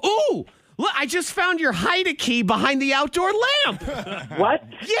 Ooh! Look, I just found your hide-a-key behind the outdoor lamp. What?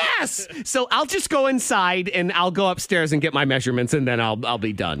 Yes! So I'll just go inside and I'll go upstairs and get my measurements and then I'll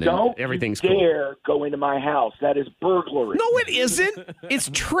be done. Don't everything's you cool. dare go into my house. That is burglary. No, it isn't. It's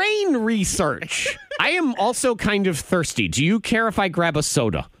train research. I am also kind of thirsty. Do you care if I grab a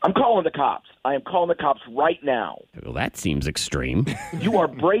soda? I'm calling the cops. I am calling the cops right now. Well, that seems extreme. You are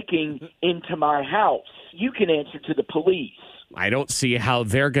breaking into my house. You can answer to the police. I don't see how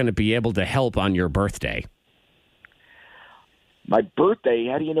they're going to be able to help on your birthday. My birthday?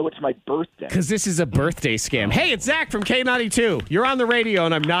 How do you know it's my birthday? Because this is a birthday scam. Hey, it's Zach from K92. You're on the radio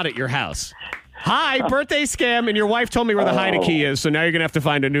and I'm not at your house. Hi, birthday scam, and your wife told me where the hide-a-key is, so now you're going to have to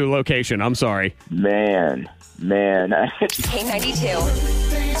find a new location. I'm sorry. Man. K92.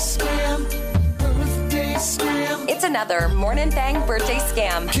 It's another Morning Thang birthday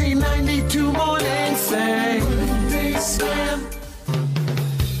scam. K92 Morning Thang birthday scam.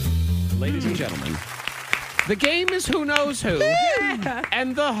 Ladies and gentlemen, the game is Who Knows Who,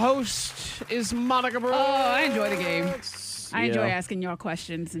 and the host is Monica Brooks. Oh, I enjoy the game. I enjoy asking y'all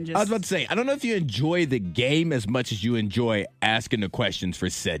questions and just. I was about to say, I don't know if you enjoy the game as much as you enjoy asking the questions for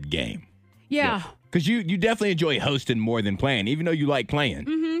said game. Yeah. Because you definitely enjoy hosting more than playing, even though you like playing.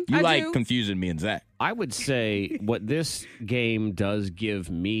 You I like do. confusing me and Zach. I would say what this game does give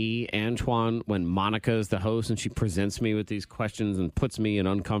me, Antoine, when Monica is the host and she presents me with these questions and puts me in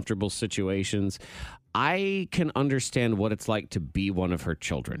uncomfortable situations, I can understand what it's like to be one of her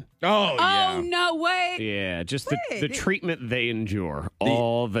children. Oh, yeah. Oh, no way. Yeah, just the Wait. treatment they endure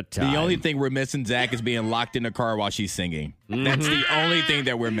all the time. The only thing we're missing, Zach, is being locked in the car while she's singing. That's the only thing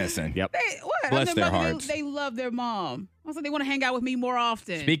that we're missing. Yep. Hey, what? Bless their mother, hearts. They love their mom. Also, they want to hang out with me more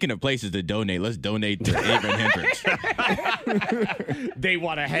often. Speaking of places to donate, let's donate to Ava Hendricks. They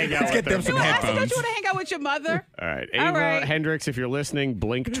want to hang out Let's with get them their some I said, headphones. don't you want to hang out with your mother? All right. All Ava right. Hendricks, if you're listening,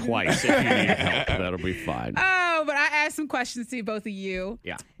 blink twice if you need help. That'll be fine. Oh, but I asked some questions to both of you.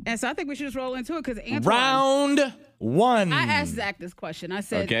 Yeah. And so I think we should just roll into it because Antoine. Round one. I asked Zach this question. I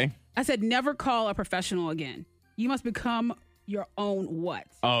said, Okay. never call a professional again. You must become your own what?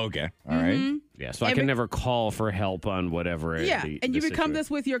 Oh, okay. All right. Yeah, so I can never call for help on whatever. Yeah, and you become situation.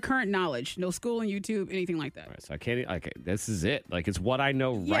 this with your current knowledge. No school and YouTube, anything like that. All right, so I can't. Like, this is it. Like, it's what I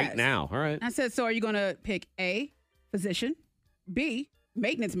know right Yes. now. All right. I said, so are you going to pick A, physician, B,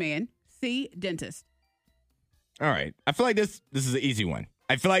 maintenance man, C, dentist? All right. I feel like this is an easy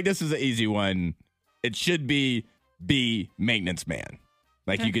one. It should be maintenance man.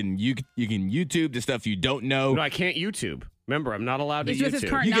 Like Okay. you can YouTube the stuff you don't know. No, I can't YouTube. Remember, I'm not allowed to It's just his YouTube.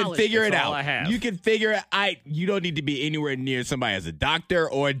 current You can knowledge. figure it That's all out. I have. You can figure it out. You don't need to be anywhere near somebody as a doctor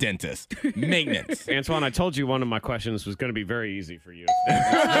or a dentist. Maintenance. Antoine, I told you one of my questions was going to be very easy for you.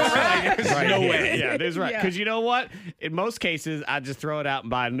 There's no way. Yeah, there's right. Yeah. Because you know what? In most cases, I just throw it out and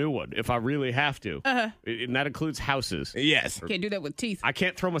buy a new one if I really have to. And that includes houses. Yes. Can't do that with teeth. I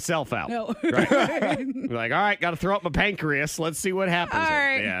can't throw myself out. No. Right. Like, all right, got to throw up my pancreas. Let's see what happens. All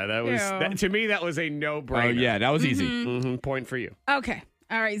right. Yeah, that was Yeah. to me. That was a no-brainer. Oh, yeah. That was easy. Mhm, point for you. Okay.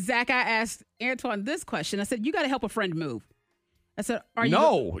 All right, Zach, I asked Antoine this question. I said, you got to help a friend move. I said, are you?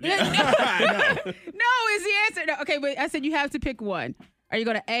 No. No is the answer. No, okay, but I said you have to pick one. Are you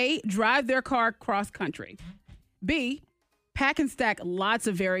going to A, drive their car cross country? B, pack and stack lots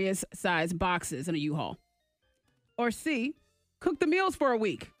of various size boxes in a U-Haul? Or C, cook the meals for a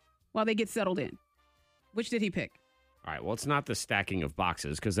week while they get settled in? Which did he pick? All right. Well, it's not the stacking of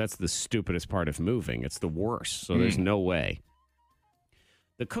boxes because that's the stupidest part of moving. It's the worst. So there's no way.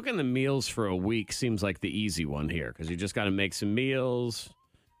 The cooking the meals for a week seems like the easy one here because you just got to make some meals.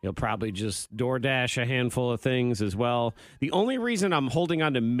 You'll probably just DoorDash a handful of things as well. The only reason I'm holding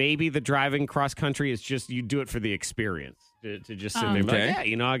on to maybe the driving cross country is just you do it for the experience. To just sit there and be like, Okay. yeah,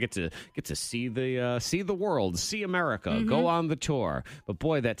 you know, I get to see the world, see America, go on the tour. But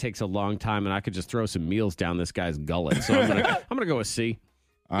boy, that takes a long time, and I could just throw some meals down this guy's gullet. So I'm gonna go with C.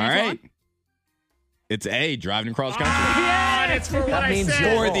 All right. It's A, driving across country. Yeah, it's for what I means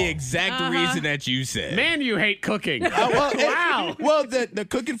said. For the exact reason that you said. Man, you hate cooking. Wow. Well, the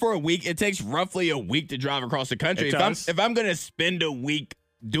cooking for a week, it takes roughly a week to drive across the country. It If does. I'm going to spend a week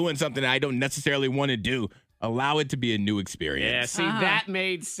doing something that I don't necessarily want to do, allow it to be a new Yeah, experience. see, that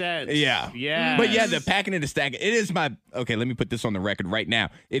made sense. Yeah. Yeah. But yeah, the packing and the stacking, it is my, okay, let me put this on the record right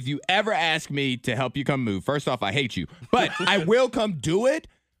now. If you ever ask me to help you come move, first off, I hate you, but I will come do it.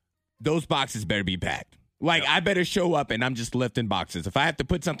 Those boxes better be packed. Like, I better show up and I'm just lifting boxes. If I have to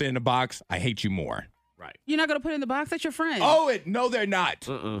put something in a box, I hate you more. Right. You're not going to put it in the box? That's your friend. Oh, no, they're not.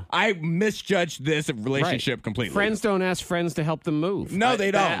 I misjudged this relationship completely. Friends don't ask friends to help them move. No,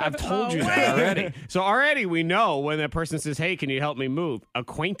 they don't. I've told you that already. So already we know when that person says, "Hey, can you help me move?"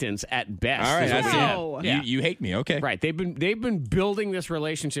 Acquaintance at best. All right, is I what we see. have. No. Yeah. You hate me, okay? Right. They've been building this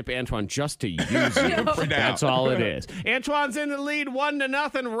relationship, Antoine, just to use you. For now. That's all it is. Antoine's in the lead,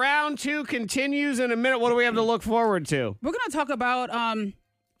 1-0. Round 2 continues in a minute. What do we have to look forward to? We're going to talk about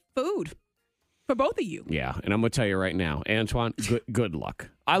food for both of you. Yeah, and I'm going to tell you right now, Antoine, good luck.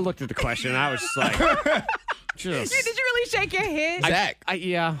 I looked at the question, and I was just like, just. Did you really shake your head? Zach,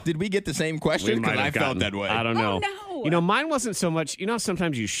 Yeah. did we get the same question? We might Because have I felt gotten- that way. I don't know. no. You know, mine wasn't so much. You know,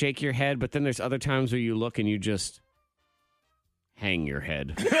 sometimes you shake your head, but then there's other times where you look and you just hang your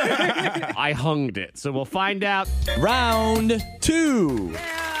head. I hunged it. So we'll find out Round 2.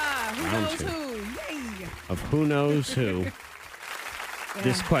 Yeah, who Round knows two. who? Yay. of who knows who.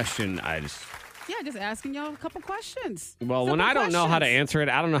 This question, Yeah, just asking y'all a couple questions. well, when Simple I don't know how to questions. answer it,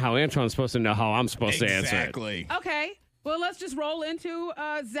 I don't know how Antoine's supposed to know how I'm supposed to answer it. Exactly. Okay. Well, let's just roll into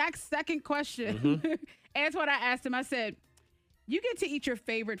Zach's second question. Mm-hmm. Antoine, I asked him, I said, you get to eat your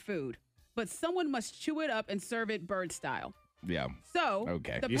favorite food, but someone must chew it up and serve it bird style. Yeah. So,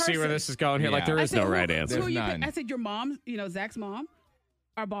 Okay. the You see where person- this is going here? Like, Yeah. there I is said, no who- right who answer. There's you pick? none. I said, your mom, Zach's mom,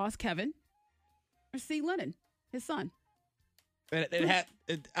 our boss, Kevin, or C. Lennon, his son.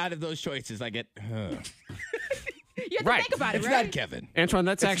 Out of those choices, I get. You have to Right. think about it, It's right? not Kevin. Antoine,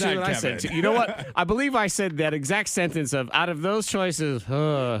 that's It's actually not what I said. Kevin. You know what? I believe I said that exact sentence of out of those choices,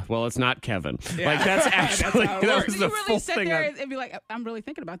 well, it's not Kevin. Like, that's actually, how it that works. was You the really full sit thing. there and be like, I'm really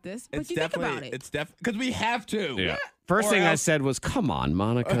thinking about this. But you think about it. It's because we have to. Yeah. First Or thing I else- said was, come on,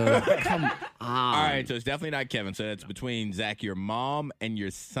 Monica. Come on. All right, so it's definitely not Kevin. So that's between Zach, your mom, and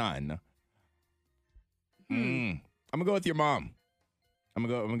your son. I'm gonna go with your mom. I'm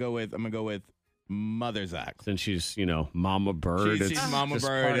gonna go with Mother Zach. Since she's, Mama Bird. She's it's Mama just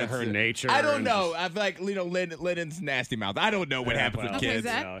Bird. part of her It's- nature. I don't and know. just- I feel like Lennon's nasty mouth. I don't know what happens well, with Okay, kids.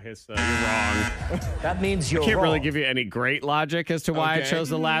 Zach? No, you're wrong. That means you're Can't wrong. really give you any great logic as to why I Okay. chose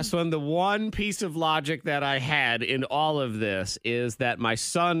the last one. The one piece of logic that I had in all of this is that my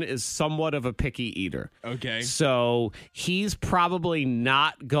son is somewhat of a picky eater. Okay. So he's probably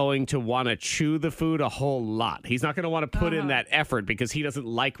not going to want to chew the food a whole lot. He's not going to want to put in that effort because he doesn't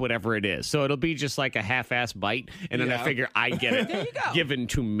like whatever it is. So it'll be just like a half-ass bite, and then I Yeah. figure I get it There you go. given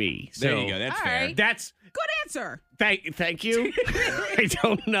to me. There So you go. That's All fair. right. That's Good answer. thank you. I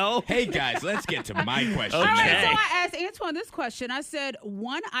don't know. Hey guys, let's get to my question. All right, Okay. so I asked Antoine this question. I said,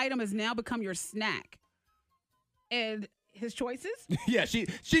 one item has now become your snack. And his choices? Yeah, she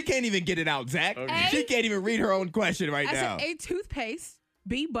can't even get it out, Zach. Okay. She can't even read her own question right I now. said A, toothpaste,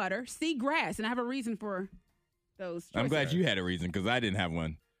 B, butter, C, grass. And I have a reason for those. I'm glad choices. you had a reason because I didn't have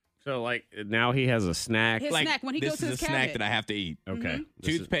one. So, like, now he has a snack. His snack when he this goes to is his a snack cabinet. that I have to eat. Okay. Mm-hmm.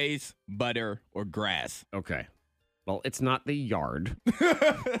 This is- Toothpaste, butter, or grass. Okay. Well, it's not the yard.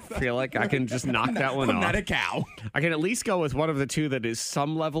 I feel like I can just knock that one I'm off. not a cow. I can at least go with one of the two that is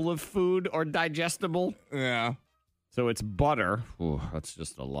some level of food or digestible. Yeah. So it's butter. Ooh, that's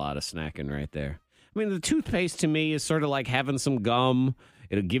just a lot of snacking right there. I mean, the toothpaste to me is sort of like having some gum.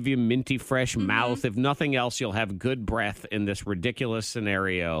 It'll give you minty fresh mouth. If nothing else, you'll have good breath in this ridiculous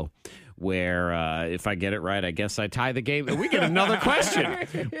scenario where, if I get it right, I guess I tie the game. And we get another question.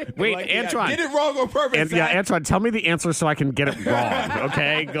 Wait, Like, yeah, Antoine. did it wrong on purpose. Yeah, Zach. Antoine, tell me the answer so I can get it wrong.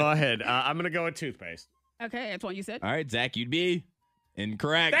 Okay, go ahead. I'm going to go with toothpaste. Okay, that's what you said. All right, Zach, you'd be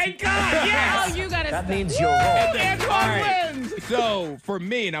incorrect. Thank God, yes! Oh, you got to. That means you're wrong. Antoine wins. So for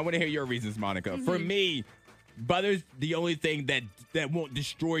me, and I want to hear your reasons, Monica. For me, butter's the only thing that won't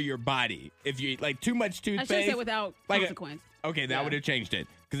destroy your body. If you eat like too much I toothpaste, should say without like consequence. Okay, that Yeah. would have changed it.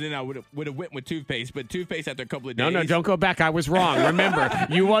 Because then I would have went with toothpaste. But toothpaste after a couple of No, days. don't go back. I was wrong. Remember,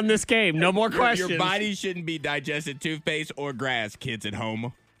 you won this game. No more questions. Your body shouldn't be digested toothpaste or grass, kids at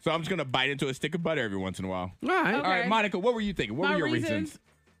home. So I'm just gonna bite into a stick of butter every once in a while. All right. Okay. All right, Monica, what were you thinking? What My were your reasons, reasons?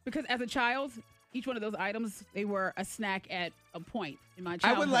 because as a child, each one of those items, they were a snack at a point in my I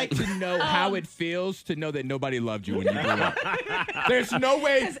childhood. would like to know how it feels to know that nobody loved you when you grew up. There's no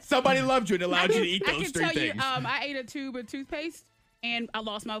way somebody loved you and allowed you to eat I those can three tell things. you, I ate a tube of toothpaste, and I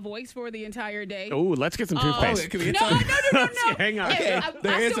lost my voice for the entire day. Oh, let's get some Oh, toothpaste. can we get No, some- no. Hang on. Okay, I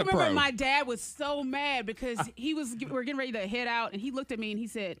there is still a remember pro. my dad was so mad because we were getting ready to head out, and he looked at me and he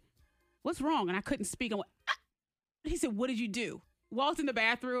said, "What's wrong?" And I couldn't speak. I went, "Ah." He said, "What did you do?" Walked in the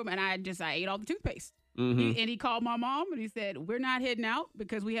bathroom, and I ate all the toothpaste. Mm-hmm. And he called my mom, and he said, "We're not heading out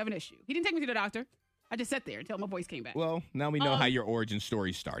because we have an issue." He didn't take me to the doctor. I just sat there until my voice came back. Well, now we know how your origin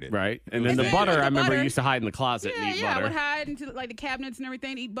story started. Right. And then And the then butter, with the I remember butter- you used to hide in the closet and eat I butter would hide into like the cabinets and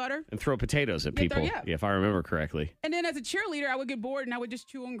everything, eat butter. and throw potatoes at Yeah, people. yeah. If I remember correctly. And then as a cheerleader, I would get bored and I would just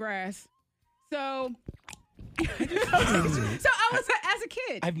chew on grass. So, I was as a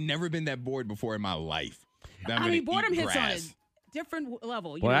kid. I've never been that bored before in my life. that I'm I gonna mean, boredom eat hits on a grass. different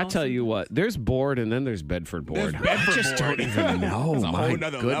level. Well, I tell you what, there's board and then there's Bedford board. There's Bedford I just board. don't even know. It's a My whole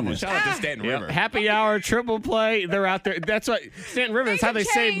nother level. goodness. Shout out to Stanton Yep. River. Happy hour, triple play. They're out there. That's what Stanton River. That's how they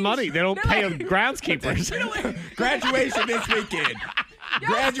save change. money. They don't They're pay like- groundskeepers. Graduation this weekend.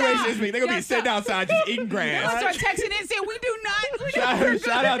 Graduation this week. They're going to be sitting outside just eating I'll grass. start texting in and saying, "We do not."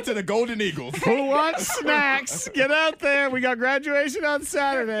 Shout out to the Golden Eagles. Who wants snacks? Get out there. We got graduation on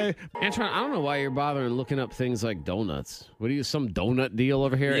Saturday. Antoine, I don't know why you're bothering looking up things like donuts. What are you, some donut deal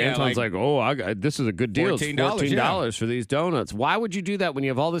over here? Yeah, Antoine's like this is a good deal. It's $14, $14 for these donuts. Why would you do that when you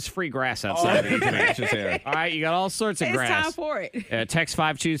have all this free grass outside? that you can It's just here. All right, you got all sorts of It's grass. time for it. Text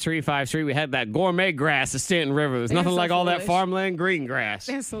 52353. We had that gourmet grass at Stanton River. There's nothing so like all that foolish. farmland green grass.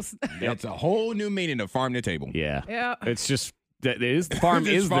 They're so. It's a whole new meaning of farm to table. Yeah. Yeah. It's just it is farm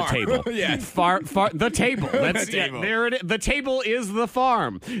Just is the farm. table. Yeah. The table. That's The table. Yeah, there it is. The table is the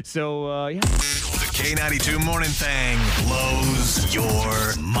farm. So yeah. The K92 Morning Thing blows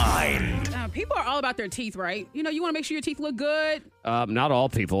your mind. People are all about their teeth, right? You know, you want to make sure your teeth look good. Not all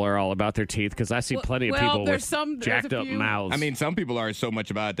people are all about their teeth because I see plenty of well, people there's with there's jacked a up few. mouths. I mean, some people are so much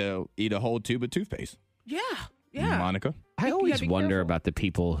about it they'll eat a whole tube of toothpaste. Yeah. Yeah. Monica? I you always gotta be wonder careful. about the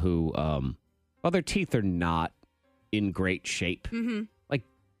people who, their teeth are not in great shape. Mm-hmm. Like,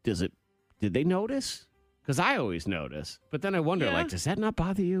 did they notice? Because I always notice. But then I wonder, Yeah. like, does that not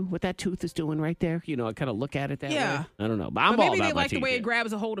bother you? What that tooth is doing right there? You know, I kind of look at it that Yeah. way. I don't know. But I'm But all maybe about they my like the teeth. way yeah. it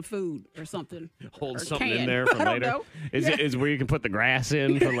grabs a hold of food or something. Hold or something in can. there for I don't later. know. Is Yeah. it is where you can put the grass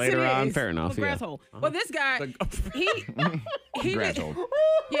in for Yes, later it on? is. Fair enough. A Yeah. grass hole. Well, this guy, he Grass did- hole.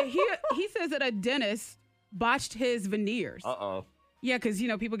 yeah, he says that a dentist botched his veneers. Uh-oh. Yeah, because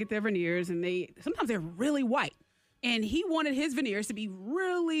people get their veneers and sometimes they're really white, and he wanted his veneers to be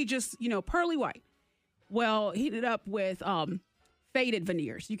really just pearly white. Well, he ended up with faded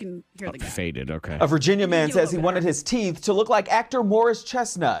veneers. You can hear the guy. Faded, okay. A Virginia man You says he look wanted better. his teeth to look like actor Morris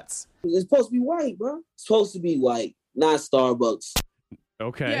Chestnut's. It's supposed to be white, bro. It's supposed to be white, not Starbucks.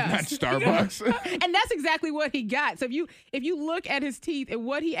 Okay. Yeah. Not Starbucks. And that's exactly what he got. So if you look at his teeth and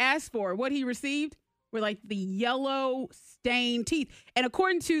what he asked for, what he received were like the yellow stained teeth. And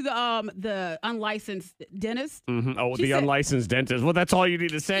according to the unlicensed dentist, Mhm. Oh, She the said- unlicensed dentist. Well, that's all you need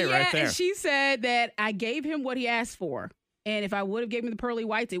to say yeah, right there. and she said that I gave him what he asked for. And if I would have given him the pearly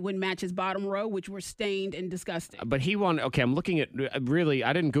whites, it wouldn't match his bottom row, which were stained and disgusting. But he wanted, okay, I'm looking at, really,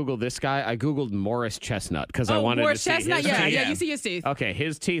 I didn't Google this guy. I Googled Morris Chestnut because I wanted Morris to see Chestnut, his yeah, teeth. yeah, you see his teeth. Okay,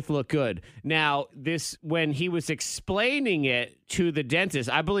 his teeth look good. Now, when he was explaining it to the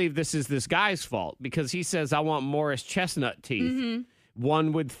dentist, I believe this is this guy's fault because he says, I want Morris Chestnut teeth. Mm-hmm.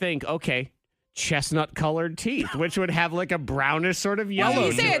 One would think, okay, chestnut colored teeth, which would have like a brownish sort of yellow. Well,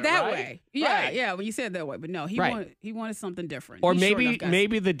 you to say it that right? way. Yeah, Right. yeah, when you say it that way. But no, he Right. wanted something different. Or He's short maybe enough, guys.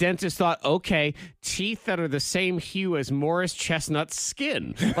 maybe the dentist thought, okay, teeth that are the same hue as Morris Chestnut's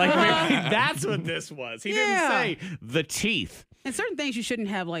skin. Like maybe that's what this was. He didn't say the teeth. And certain things you shouldn't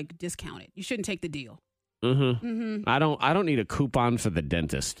have like discounted. You shouldn't take the deal. Mm-hmm. Mm-hmm. I don't need a coupon for the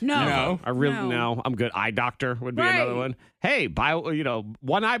dentist. No. I really No. no. I'm good. Eye doctor would be another Right. one. Hey, buy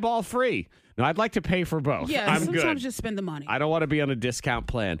one eyeball free. No, I'd like to pay for both. Yeah, I'm sometimes good. just spend the money. I don't want to be on a discount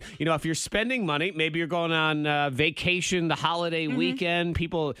plan. If you're spending money, maybe you're going on vacation, the holiday weekend.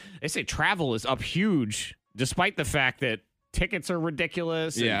 People, they say travel is up huge, despite the fact that tickets are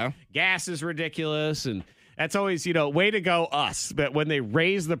ridiculous. And gas is ridiculous. And that's always, way to go us. But when they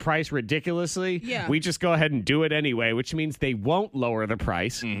raise the price ridiculously, we just go ahead and do it anyway, which means they won't lower the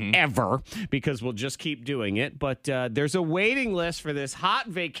price ever because we'll just keep doing it. But there's a waiting list for this hot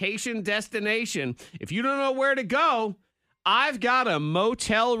vacation destination. If you don't know where to go, I've got a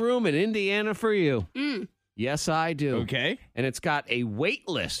motel room in Indiana for you. Yes, I do. Okay. And it's got a wait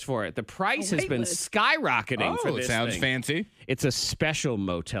list for it. The price has been skyrocketing for this sounds thing. fancy. It's a special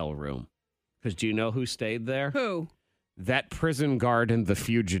motel room. Because do you know who stayed there? Who? That prison guard in The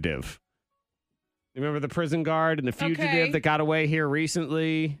Fugitive. Remember the prison guard and The Fugitive that got away here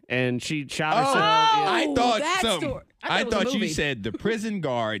recently? And she shot herself? I thought that so. story. I it was a thought you movie. said the prison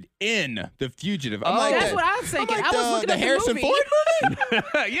guard in The Fugitive. I'm like, That's what I was thinking. I'm like I was looking the at the Harrison movie. Ford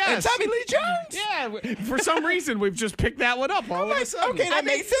movie? Yes. And Tommy Lee Jones? Yeah. For some reason, we've just picked that one up all of a sudden. Okay, that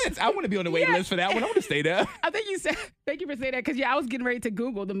makes sense. I want to be on the wait list for that one. I want to stay there. I think you said, thank you for saying that, because, I was getting ready to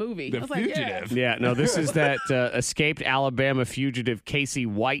Google the movie. The I was like, Fugitive. Yeah, no, this is that escaped Alabama fugitive Casey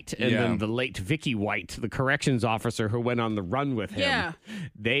White and then the late Vicky White, the corrections officer who went on the run with him. Yeah.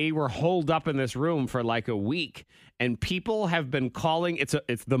 They were holed up in this room for like a week, and people have been calling. It's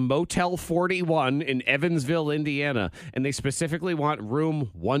the Motel 41 in Evansville, Indiana, and they specifically want room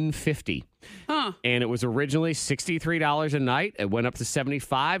 150. Huh. And it was originally $63 a night. It went up to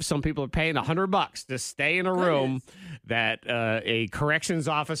 $75. Some people are paying $100 to stay in a room that a corrections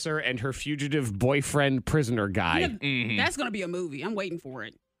officer and her fugitive boyfriend prisoner guy. That's going to be a movie. I'm waiting for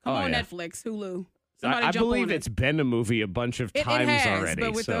it. Come Oh, on, yeah. Netflix, Hulu. Somebody I jump believe on it's been a movie a bunch of It times has, already.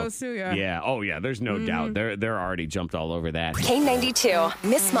 but with so, those two, yeah. Yeah. Oh, yeah. There's no doubt. They're already jumped all over that. K92,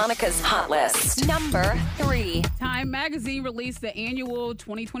 Miss Monica's Hot List. Number 3. Time Magazine released the annual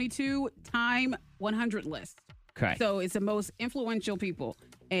 2022 Time 100 list. Okay. So it's the most influential people.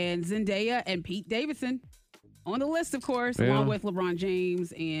 And Zendaya and Pete Davidson on the list, of course, along with LeBron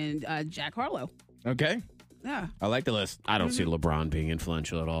James and Jack Harlow. Okay. Yeah. I like the list. I don't see LeBron being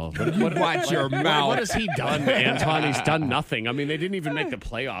influential at all. Watch your mouth. What has he done, Anton? He's done nothing. I mean, they didn't even make the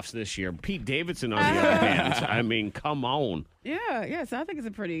playoffs this year. Pete Davidson, on the other hand, I mean, come on. Yeah. So I think it's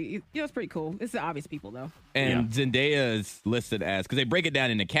it's pretty cool. It's the obvious people, though. And Zendaya is listed as, because they break it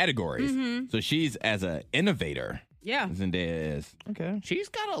down into categories. So she's as an innovator. Yeah. Zendaya is. Okay. She's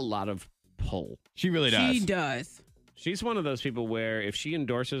got a lot of pull. She really does. She does. She's one of those people where if she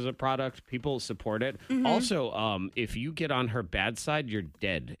endorses a product, people support it. Also, if you get on her bad side, you're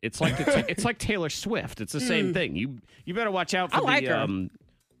dead. It's like it's like Taylor Swift. It's the same thing. You better watch out for I like her.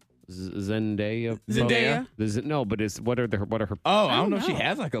 Zendaya. Zendaya? No, but what are her? Oh, I don't know if she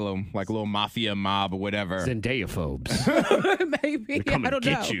has like a little mafia mob or whatever. Zendaya phobes. Maybe. They come I and don't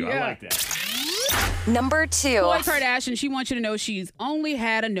get know. you. Yeah. I like that. Number 2. Khloe Kardashian, she wants you to know she's only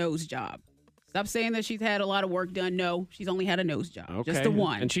had a nose job. Stop saying that she's had a lot of work done. No, she's only had a nose job. Okay. Just the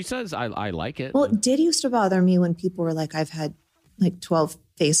one. And she says, I like it. Well, it did used to bother me when people were like, I've had like 12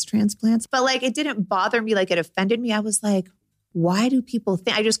 face transplants, but like it didn't bother me. Like it offended me. I was like, why do people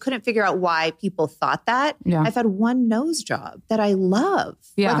think? I just couldn't figure out why people thought that. Yeah. I've had one nose job that I love.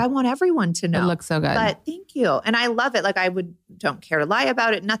 Yeah. Like I want everyone to know. It looks so good. But thank you. And I love it. Like don't care to lie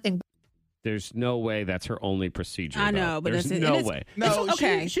about it. Nothing. There's no way that's her only procedure. I know, though. but there's that's it. no And way. No,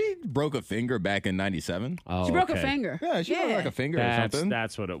 okay. she broke a finger back in 97. Oh, she broke a okay. finger. Yeah, she broke like a finger or something.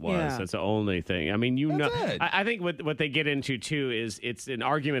 That's what it was. Yeah. That's the only thing. I mean, That's know. it. I think what they get into too is it's an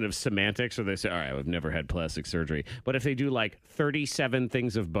argument of semantics. Where they say, "All right, I've never had plastic surgery," but if they do like 37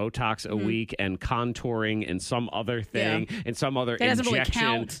 things of Botox a week and contouring and some other thing and some other That doesn't really injection,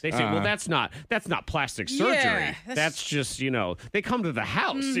 count. they say, "Well, that's not plastic surgery. Yeah, that's just they come to the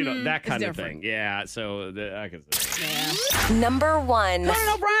house, that kind of everything. Yeah, so I can say that. Yeah. Number 1. Conan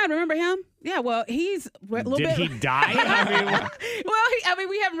O'Brien, remember him? Yeah, well, he's a little Did bit. he die? I mean,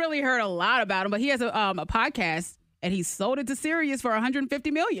 we haven't really heard a lot about him, but he has a podcast, and he sold it to Sirius for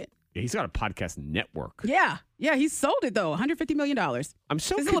 $150 million. He's got a podcast network. Yeah, he sold it though, $150 million. I'm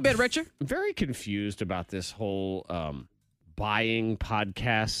so He's a little bit richer. I'm very confused about this whole buying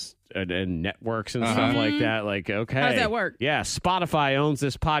podcasts and networks and stuff like that. Like, okay, how does that work? Yeah, Spotify owns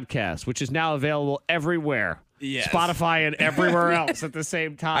this podcast, which is now available everywhere. Yes. Spotify and everywhere else at the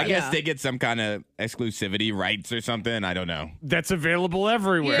same time. I guess they get some kind of exclusivity rights or something. I don't know. That's available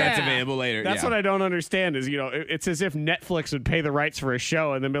everywhere. Yeah. That's available later. That's what I don't understand is, it's as if Netflix would pay the rights for a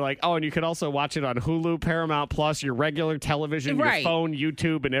show and then be like, oh, and you could also watch it on Hulu, Paramount Plus, your regular television, your phone,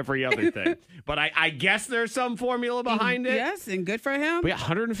 YouTube, and every other thing. But I guess there's some formula behind it. Yes, and good for him. But yeah,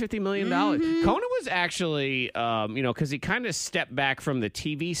 $150 million. Conan was actually, because he kind of stepped back from the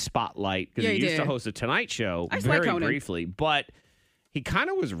TV spotlight because he used to host a Tonight Show very briefly, but he kind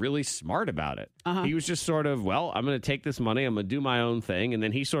of was really smart about it. He was just sort of, well, I'm going to take this money, I'm going to do my own thing, and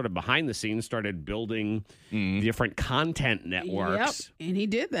then he sort of behind the scenes started building different content networks. Yep, and he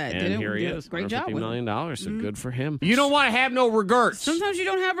did that. And here he is. Great job $150 with million, so good for him. You don't want to have no regrets. Sometimes you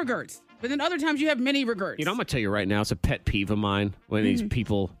don't have regrets, but then other times you have many regrets. I'm going to tell you right now, it's a pet peeve of mine when these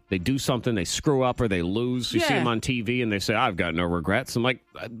people, they do something, they screw up or they lose. You see them on TV and they say, I've got no regrets. I'm like,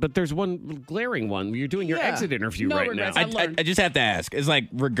 but there's one glaring one. You're doing your exit interview no right regrets. now. I just have to ask. Is like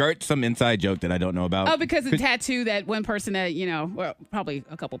regret some inside joke that I don't know about? Oh, because the tattoo that one person that, well, probably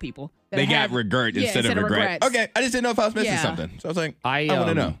a couple people. They got regret instead of regret. regrets. Okay, I just didn't know if I was missing something. So I was like, I want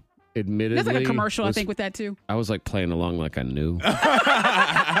to know. Admittedly, there's like a commercial, I think, with that too. I was like playing along like I knew. To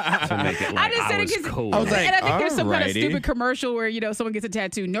make it like I was cool. I was like, and I think there's some kind of alrighty. stupid commercial where, someone gets a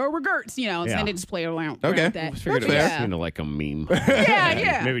tattoo, no regrets, and they just play around with that. I figured it was like a meme.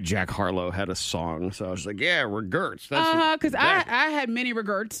 Yeah. Maybe Jack Harlow had a song, so I was like, yeah, regrets. Because I had many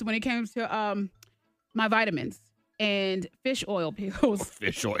regrets when it came to my vitamins and fish oil pills.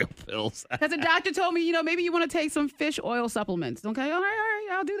 Fish oil pills. Because the doctor told me, maybe you want to take some fish oil supplements. Okay, all right,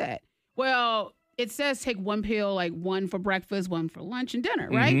 I'll do that. Well, it says take one pill, like one for breakfast, one for lunch and dinner,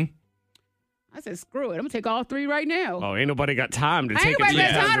 right? I said, screw it. I'm going to take all 3 right now. Oh, ain't nobody got time to take it. Ain't nobody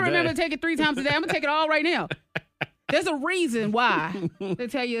got time to remember to take it 3 times a day. I'm going to take it all right now. There's a reason why they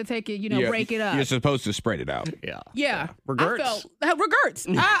tell you to take it, break it up. You're supposed to spread it out. Yeah. Regrets. Regrets.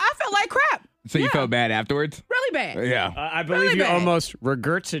 I felt like crap. So you felt bad afterwards? Really bad. Yeah. I believe you almost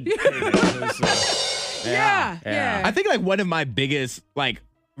regurgitated it. Yeah. I think like one of my biggest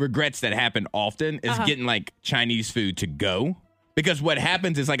regrets that happen often is getting Chinese food to go. Because what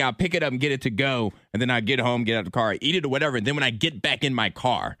happens is I'll pick it up and get it to go, and then I get home, get out of the car, eat it or whatever, and then when I get back in my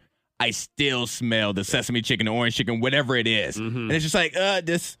car, I still smell the sesame chicken, the orange chicken, whatever it is. And it's just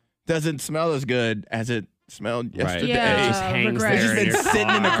this doesn't smell as good as it smelled yesterday. Yeah, it just hangs regrets. there. It's just been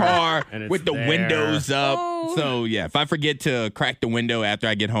sitting in the car with the there. windows up. So, yeah, if I forget to crack the window after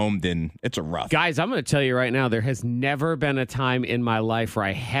I get home, then it's a rough. Guys, I'm going to tell you right now, there has never been a time in my life where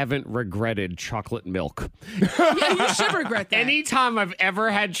I haven't regretted chocolate milk. Yeah, you should regret that. Anytime I've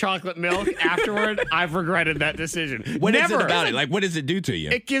ever had chocolate milk afterward, I've regretted that decision. What is it about it? What does it do to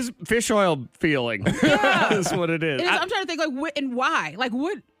you? It gives fish oil feeling. That's what it is. I'm trying to think, what and why?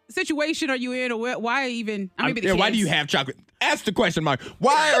 What situation are you in, or why even? Why do you have chocolate? Ask the question, Mark.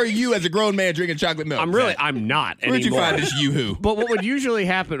 Why are you, as a grown man, drinking chocolate milk? I'm not anymore. Where'd you find this yoo-hoo? But what would usually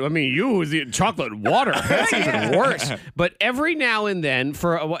happen, yoo-hoo's eating chocolate water. That's even worse. But every now and then,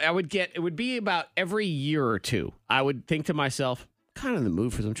 it would be about every year or two, I would think to myself, kind of in the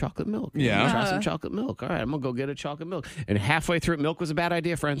mood for some chocolate milk. Yeah. Try some chocolate milk. All right, I'm going to go get a chocolate milk. And halfway through, milk was a bad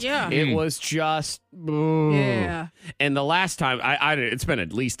idea, friends. Yeah. It was just... Yeah. And the last time, it's been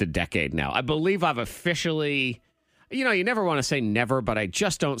at least a decade now. I believe I've officially... you never want to say never, but I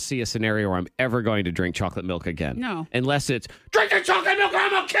just don't see a scenario where I'm ever going to drink chocolate milk again. No. Unless it's, drink the chocolate milk or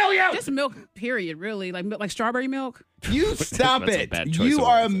I'm going to kill you! Just milk, period, really. Like strawberry milk. You stop That's a it. bad choice You of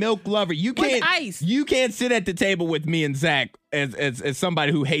are a words. milk lover. You can't ice. You can't sit at the table with me and Zach as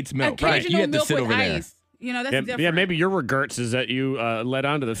somebody who hates milk. Occasional Right? You have to milk sit with over there. ice. That's different. Yeah, maybe your regrets is that you led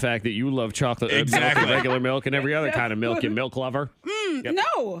on to the fact that you love chocolate Exactly. milk and regular milk and every other kind of milk. You milk lover. Yep.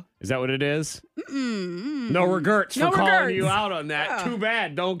 No. Is that what it is? No regrets for calling you out on that. Yeah. Too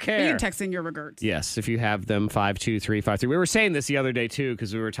bad. Don't You care. can text in your regrets. Yes, if you have them, 52353. We were saying this the other day, too,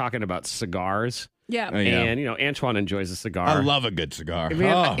 because we were talking about cigars. Yeah. Oh, yeah. And, Antoine enjoys a cigar. I love a good cigar. I mean,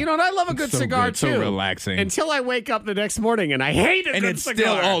 and I love a good so cigar, good, too. so relaxing. Until I wake up the next morning and I hate a And good it's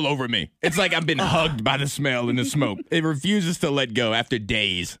cigar. still all over me. It's like I've been hugged by the smell and the smoke. It refuses to let go after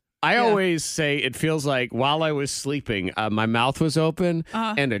days. I always say it feels like while I was sleeping, my mouth was open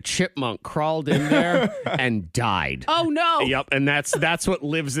and a chipmunk crawled in there and died. Oh no! Yep, and that's what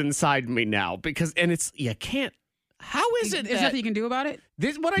lives inside me now you can't. How is it? There's nothing you can do about it.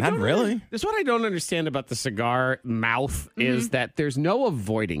 This what I Not don't really. This is what I don't understand about the cigar mouth is that there's no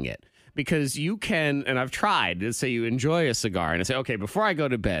avoiding it. Because you can, and I've tried, let's say you enjoy a cigar, and I say, okay, before I go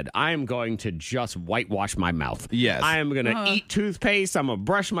to bed, I am going to just whitewash my mouth. Yes. I am going to eat toothpaste. I'm going to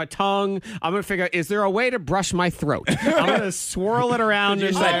brush my tongue. I'm going to figure out, is there a way to brush my throat? I'm going to swirl it around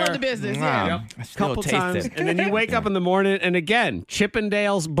in All there. of the business, Yep. I still Couple taste times. it. And then you wake up in the morning, and again,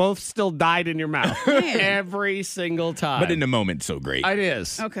 Chippendales both still died in your mouth. Every single time. But in the moment, so great. It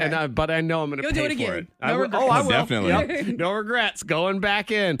is. Okay. And but I know I'm going to You'll pay do it for again. it. No regrets. I will. Definitely. Yep. No regrets. Going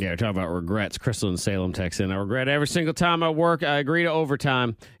back in. Yeah, talk about regrets. Crystal in Salem texts in. I regret every single time I work. I agree to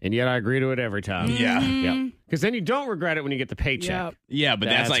overtime, and yet I agree to it every time. Yeah. Yep. Because then you don't regret it when you get the paycheck. Yep. Yeah, but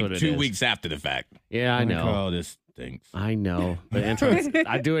that's what like it 2 is. weeks after the fact. Yeah, I know. Oh, this stinks. I know. But Antoine,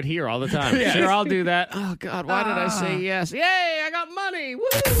 I do it here all the time. Sure, I'll do that. Oh, God, why did I say yes? Yay, I got money. Woo!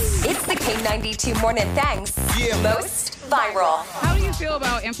 It's the K92 Morning Thangs. Most viral. How do you feel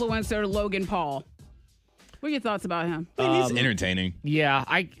about influencer Logan Paul? What are your thoughts about him? He's entertaining. Yeah,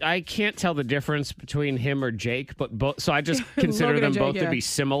 I can't tell the difference between him or Jake, but both. So I just consider Logan them and both Jake, to be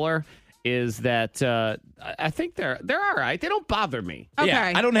similar. Is that I think they're all right. They don't bother me. Okay.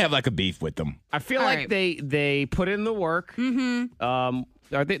 Yeah, I don't have like a beef with them. I feel All like right. they put in the work. Mm-hmm.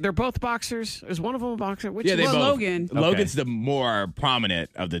 Are they're both boxers? Is one of them a boxer? Which Yeah, is they Well, both. Logan. Logan's the more prominent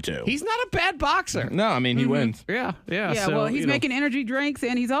of the two. He's not a bad boxer. No, I mean, he wins. Yeah. Yeah, So, well, he's you know. making energy drinks,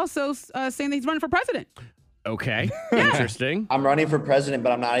 and he's also saying that he's running for president. Okay. Interesting. I'm running for president,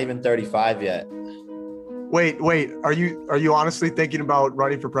 but I'm not even 35 yet. Wait, are you honestly thinking about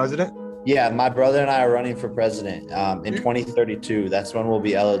running for president? Yeah, my brother and I are running for president in 2032. That's when we'll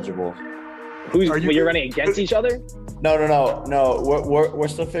be eligible. You're running against each other? No. We're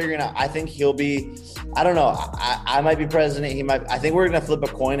still figuring out. I think he'll be. I don't know. I might be president. He might. I think we're gonna flip a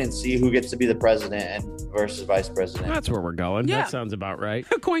coin and see who gets to be the president and versus vice president. That's where we're going. Yeah. That sounds about right.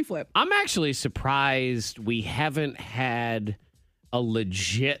 A coin flip. I'm actually surprised we haven't had a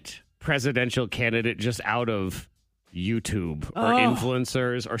legit presidential candidate just out of YouTube or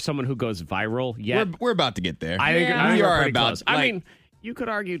influencers or someone who goes viral yet. We're about to get there. I think we we're are pretty about. close. I mean, you could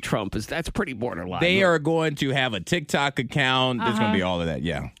argue Trump that's pretty borderline. They are going to have a TikTok account. There's going to be all of that.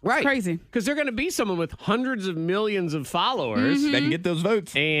 Yeah. right. Crazy. Because they're going to be someone with hundreds of millions of followers. That can get those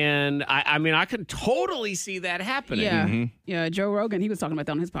votes. And I mean, I could totally see that happening. Yeah, yeah. Joe Rogan, he was talking about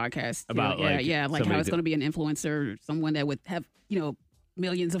that on his podcast. too. About, like somebody how it's going to be an influencer, someone that would have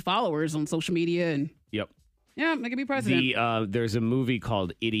millions of followers on social media, and Yep. yeah, they could be president. There's a movie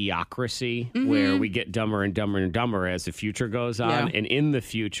called Idiocracy where we get dumber and dumber and dumber as the future goes on. Yeah. And in the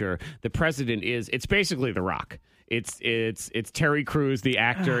future, the president it's basically The Rock. It's Terry Crews, the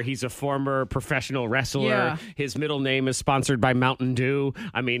actor. He's a former professional wrestler. Yeah. His middle name is sponsored by Mountain Dew.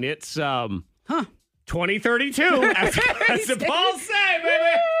 I mean, it's 2032, as the polls say,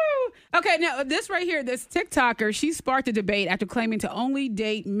 baby. Okay, now this right here, this TikToker, she sparked a debate after claiming to only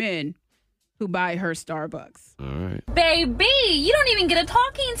date men who buy her Starbucks. All right. Baby, you don't even get a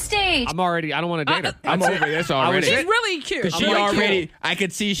talking stage. I don't want to date her. I'm over this already. She's really cute. Because she I'm really already, cute. I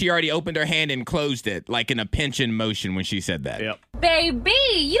could see she already opened her hand and closed it, like in a pension motion when she said that. Yep. Baby,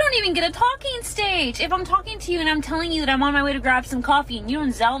 you don't even get a talking stage. If I'm talking to you and I'm telling you that I'm on my way to grab some coffee and you don't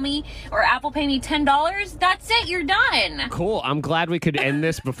Zelle me or Apple Pay me $10, that's it. You're done. Cool. I'm glad we could end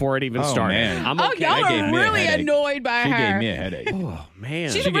this before it even started. Man. I'm Oh, okay. y'all gave are me a really headache. annoyed by She her. gave me a headache. Oh, man.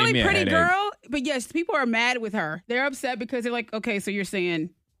 She's She a gave really me a pretty headache. girl, but yes, people are mad with her. They're upset because they're like, okay, so you're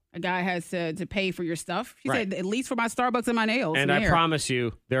saying a guy has to pay for your stuff? She Right. said, at least for my Starbucks and my nails. And and I hair. promise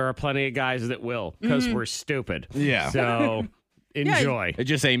you, there are plenty of guys that will because we're stupid. Yeah. So enjoy. It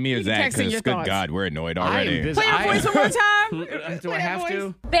just ain't me or can Zach text in because, your good thoughts. God, we're annoyed I am already. busy. Play your voice one more time. Do I have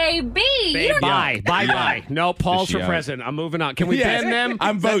to? Baby, you don't Bye. No, Paul's She for out. president. I'm moving on. Can we Yes. ban them?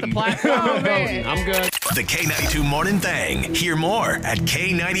 I'm Is that voting. The platform? I'm man. voting. I'm good. The K92 Morning Thang. Hear more at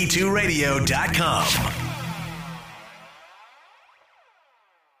K92Radio.com.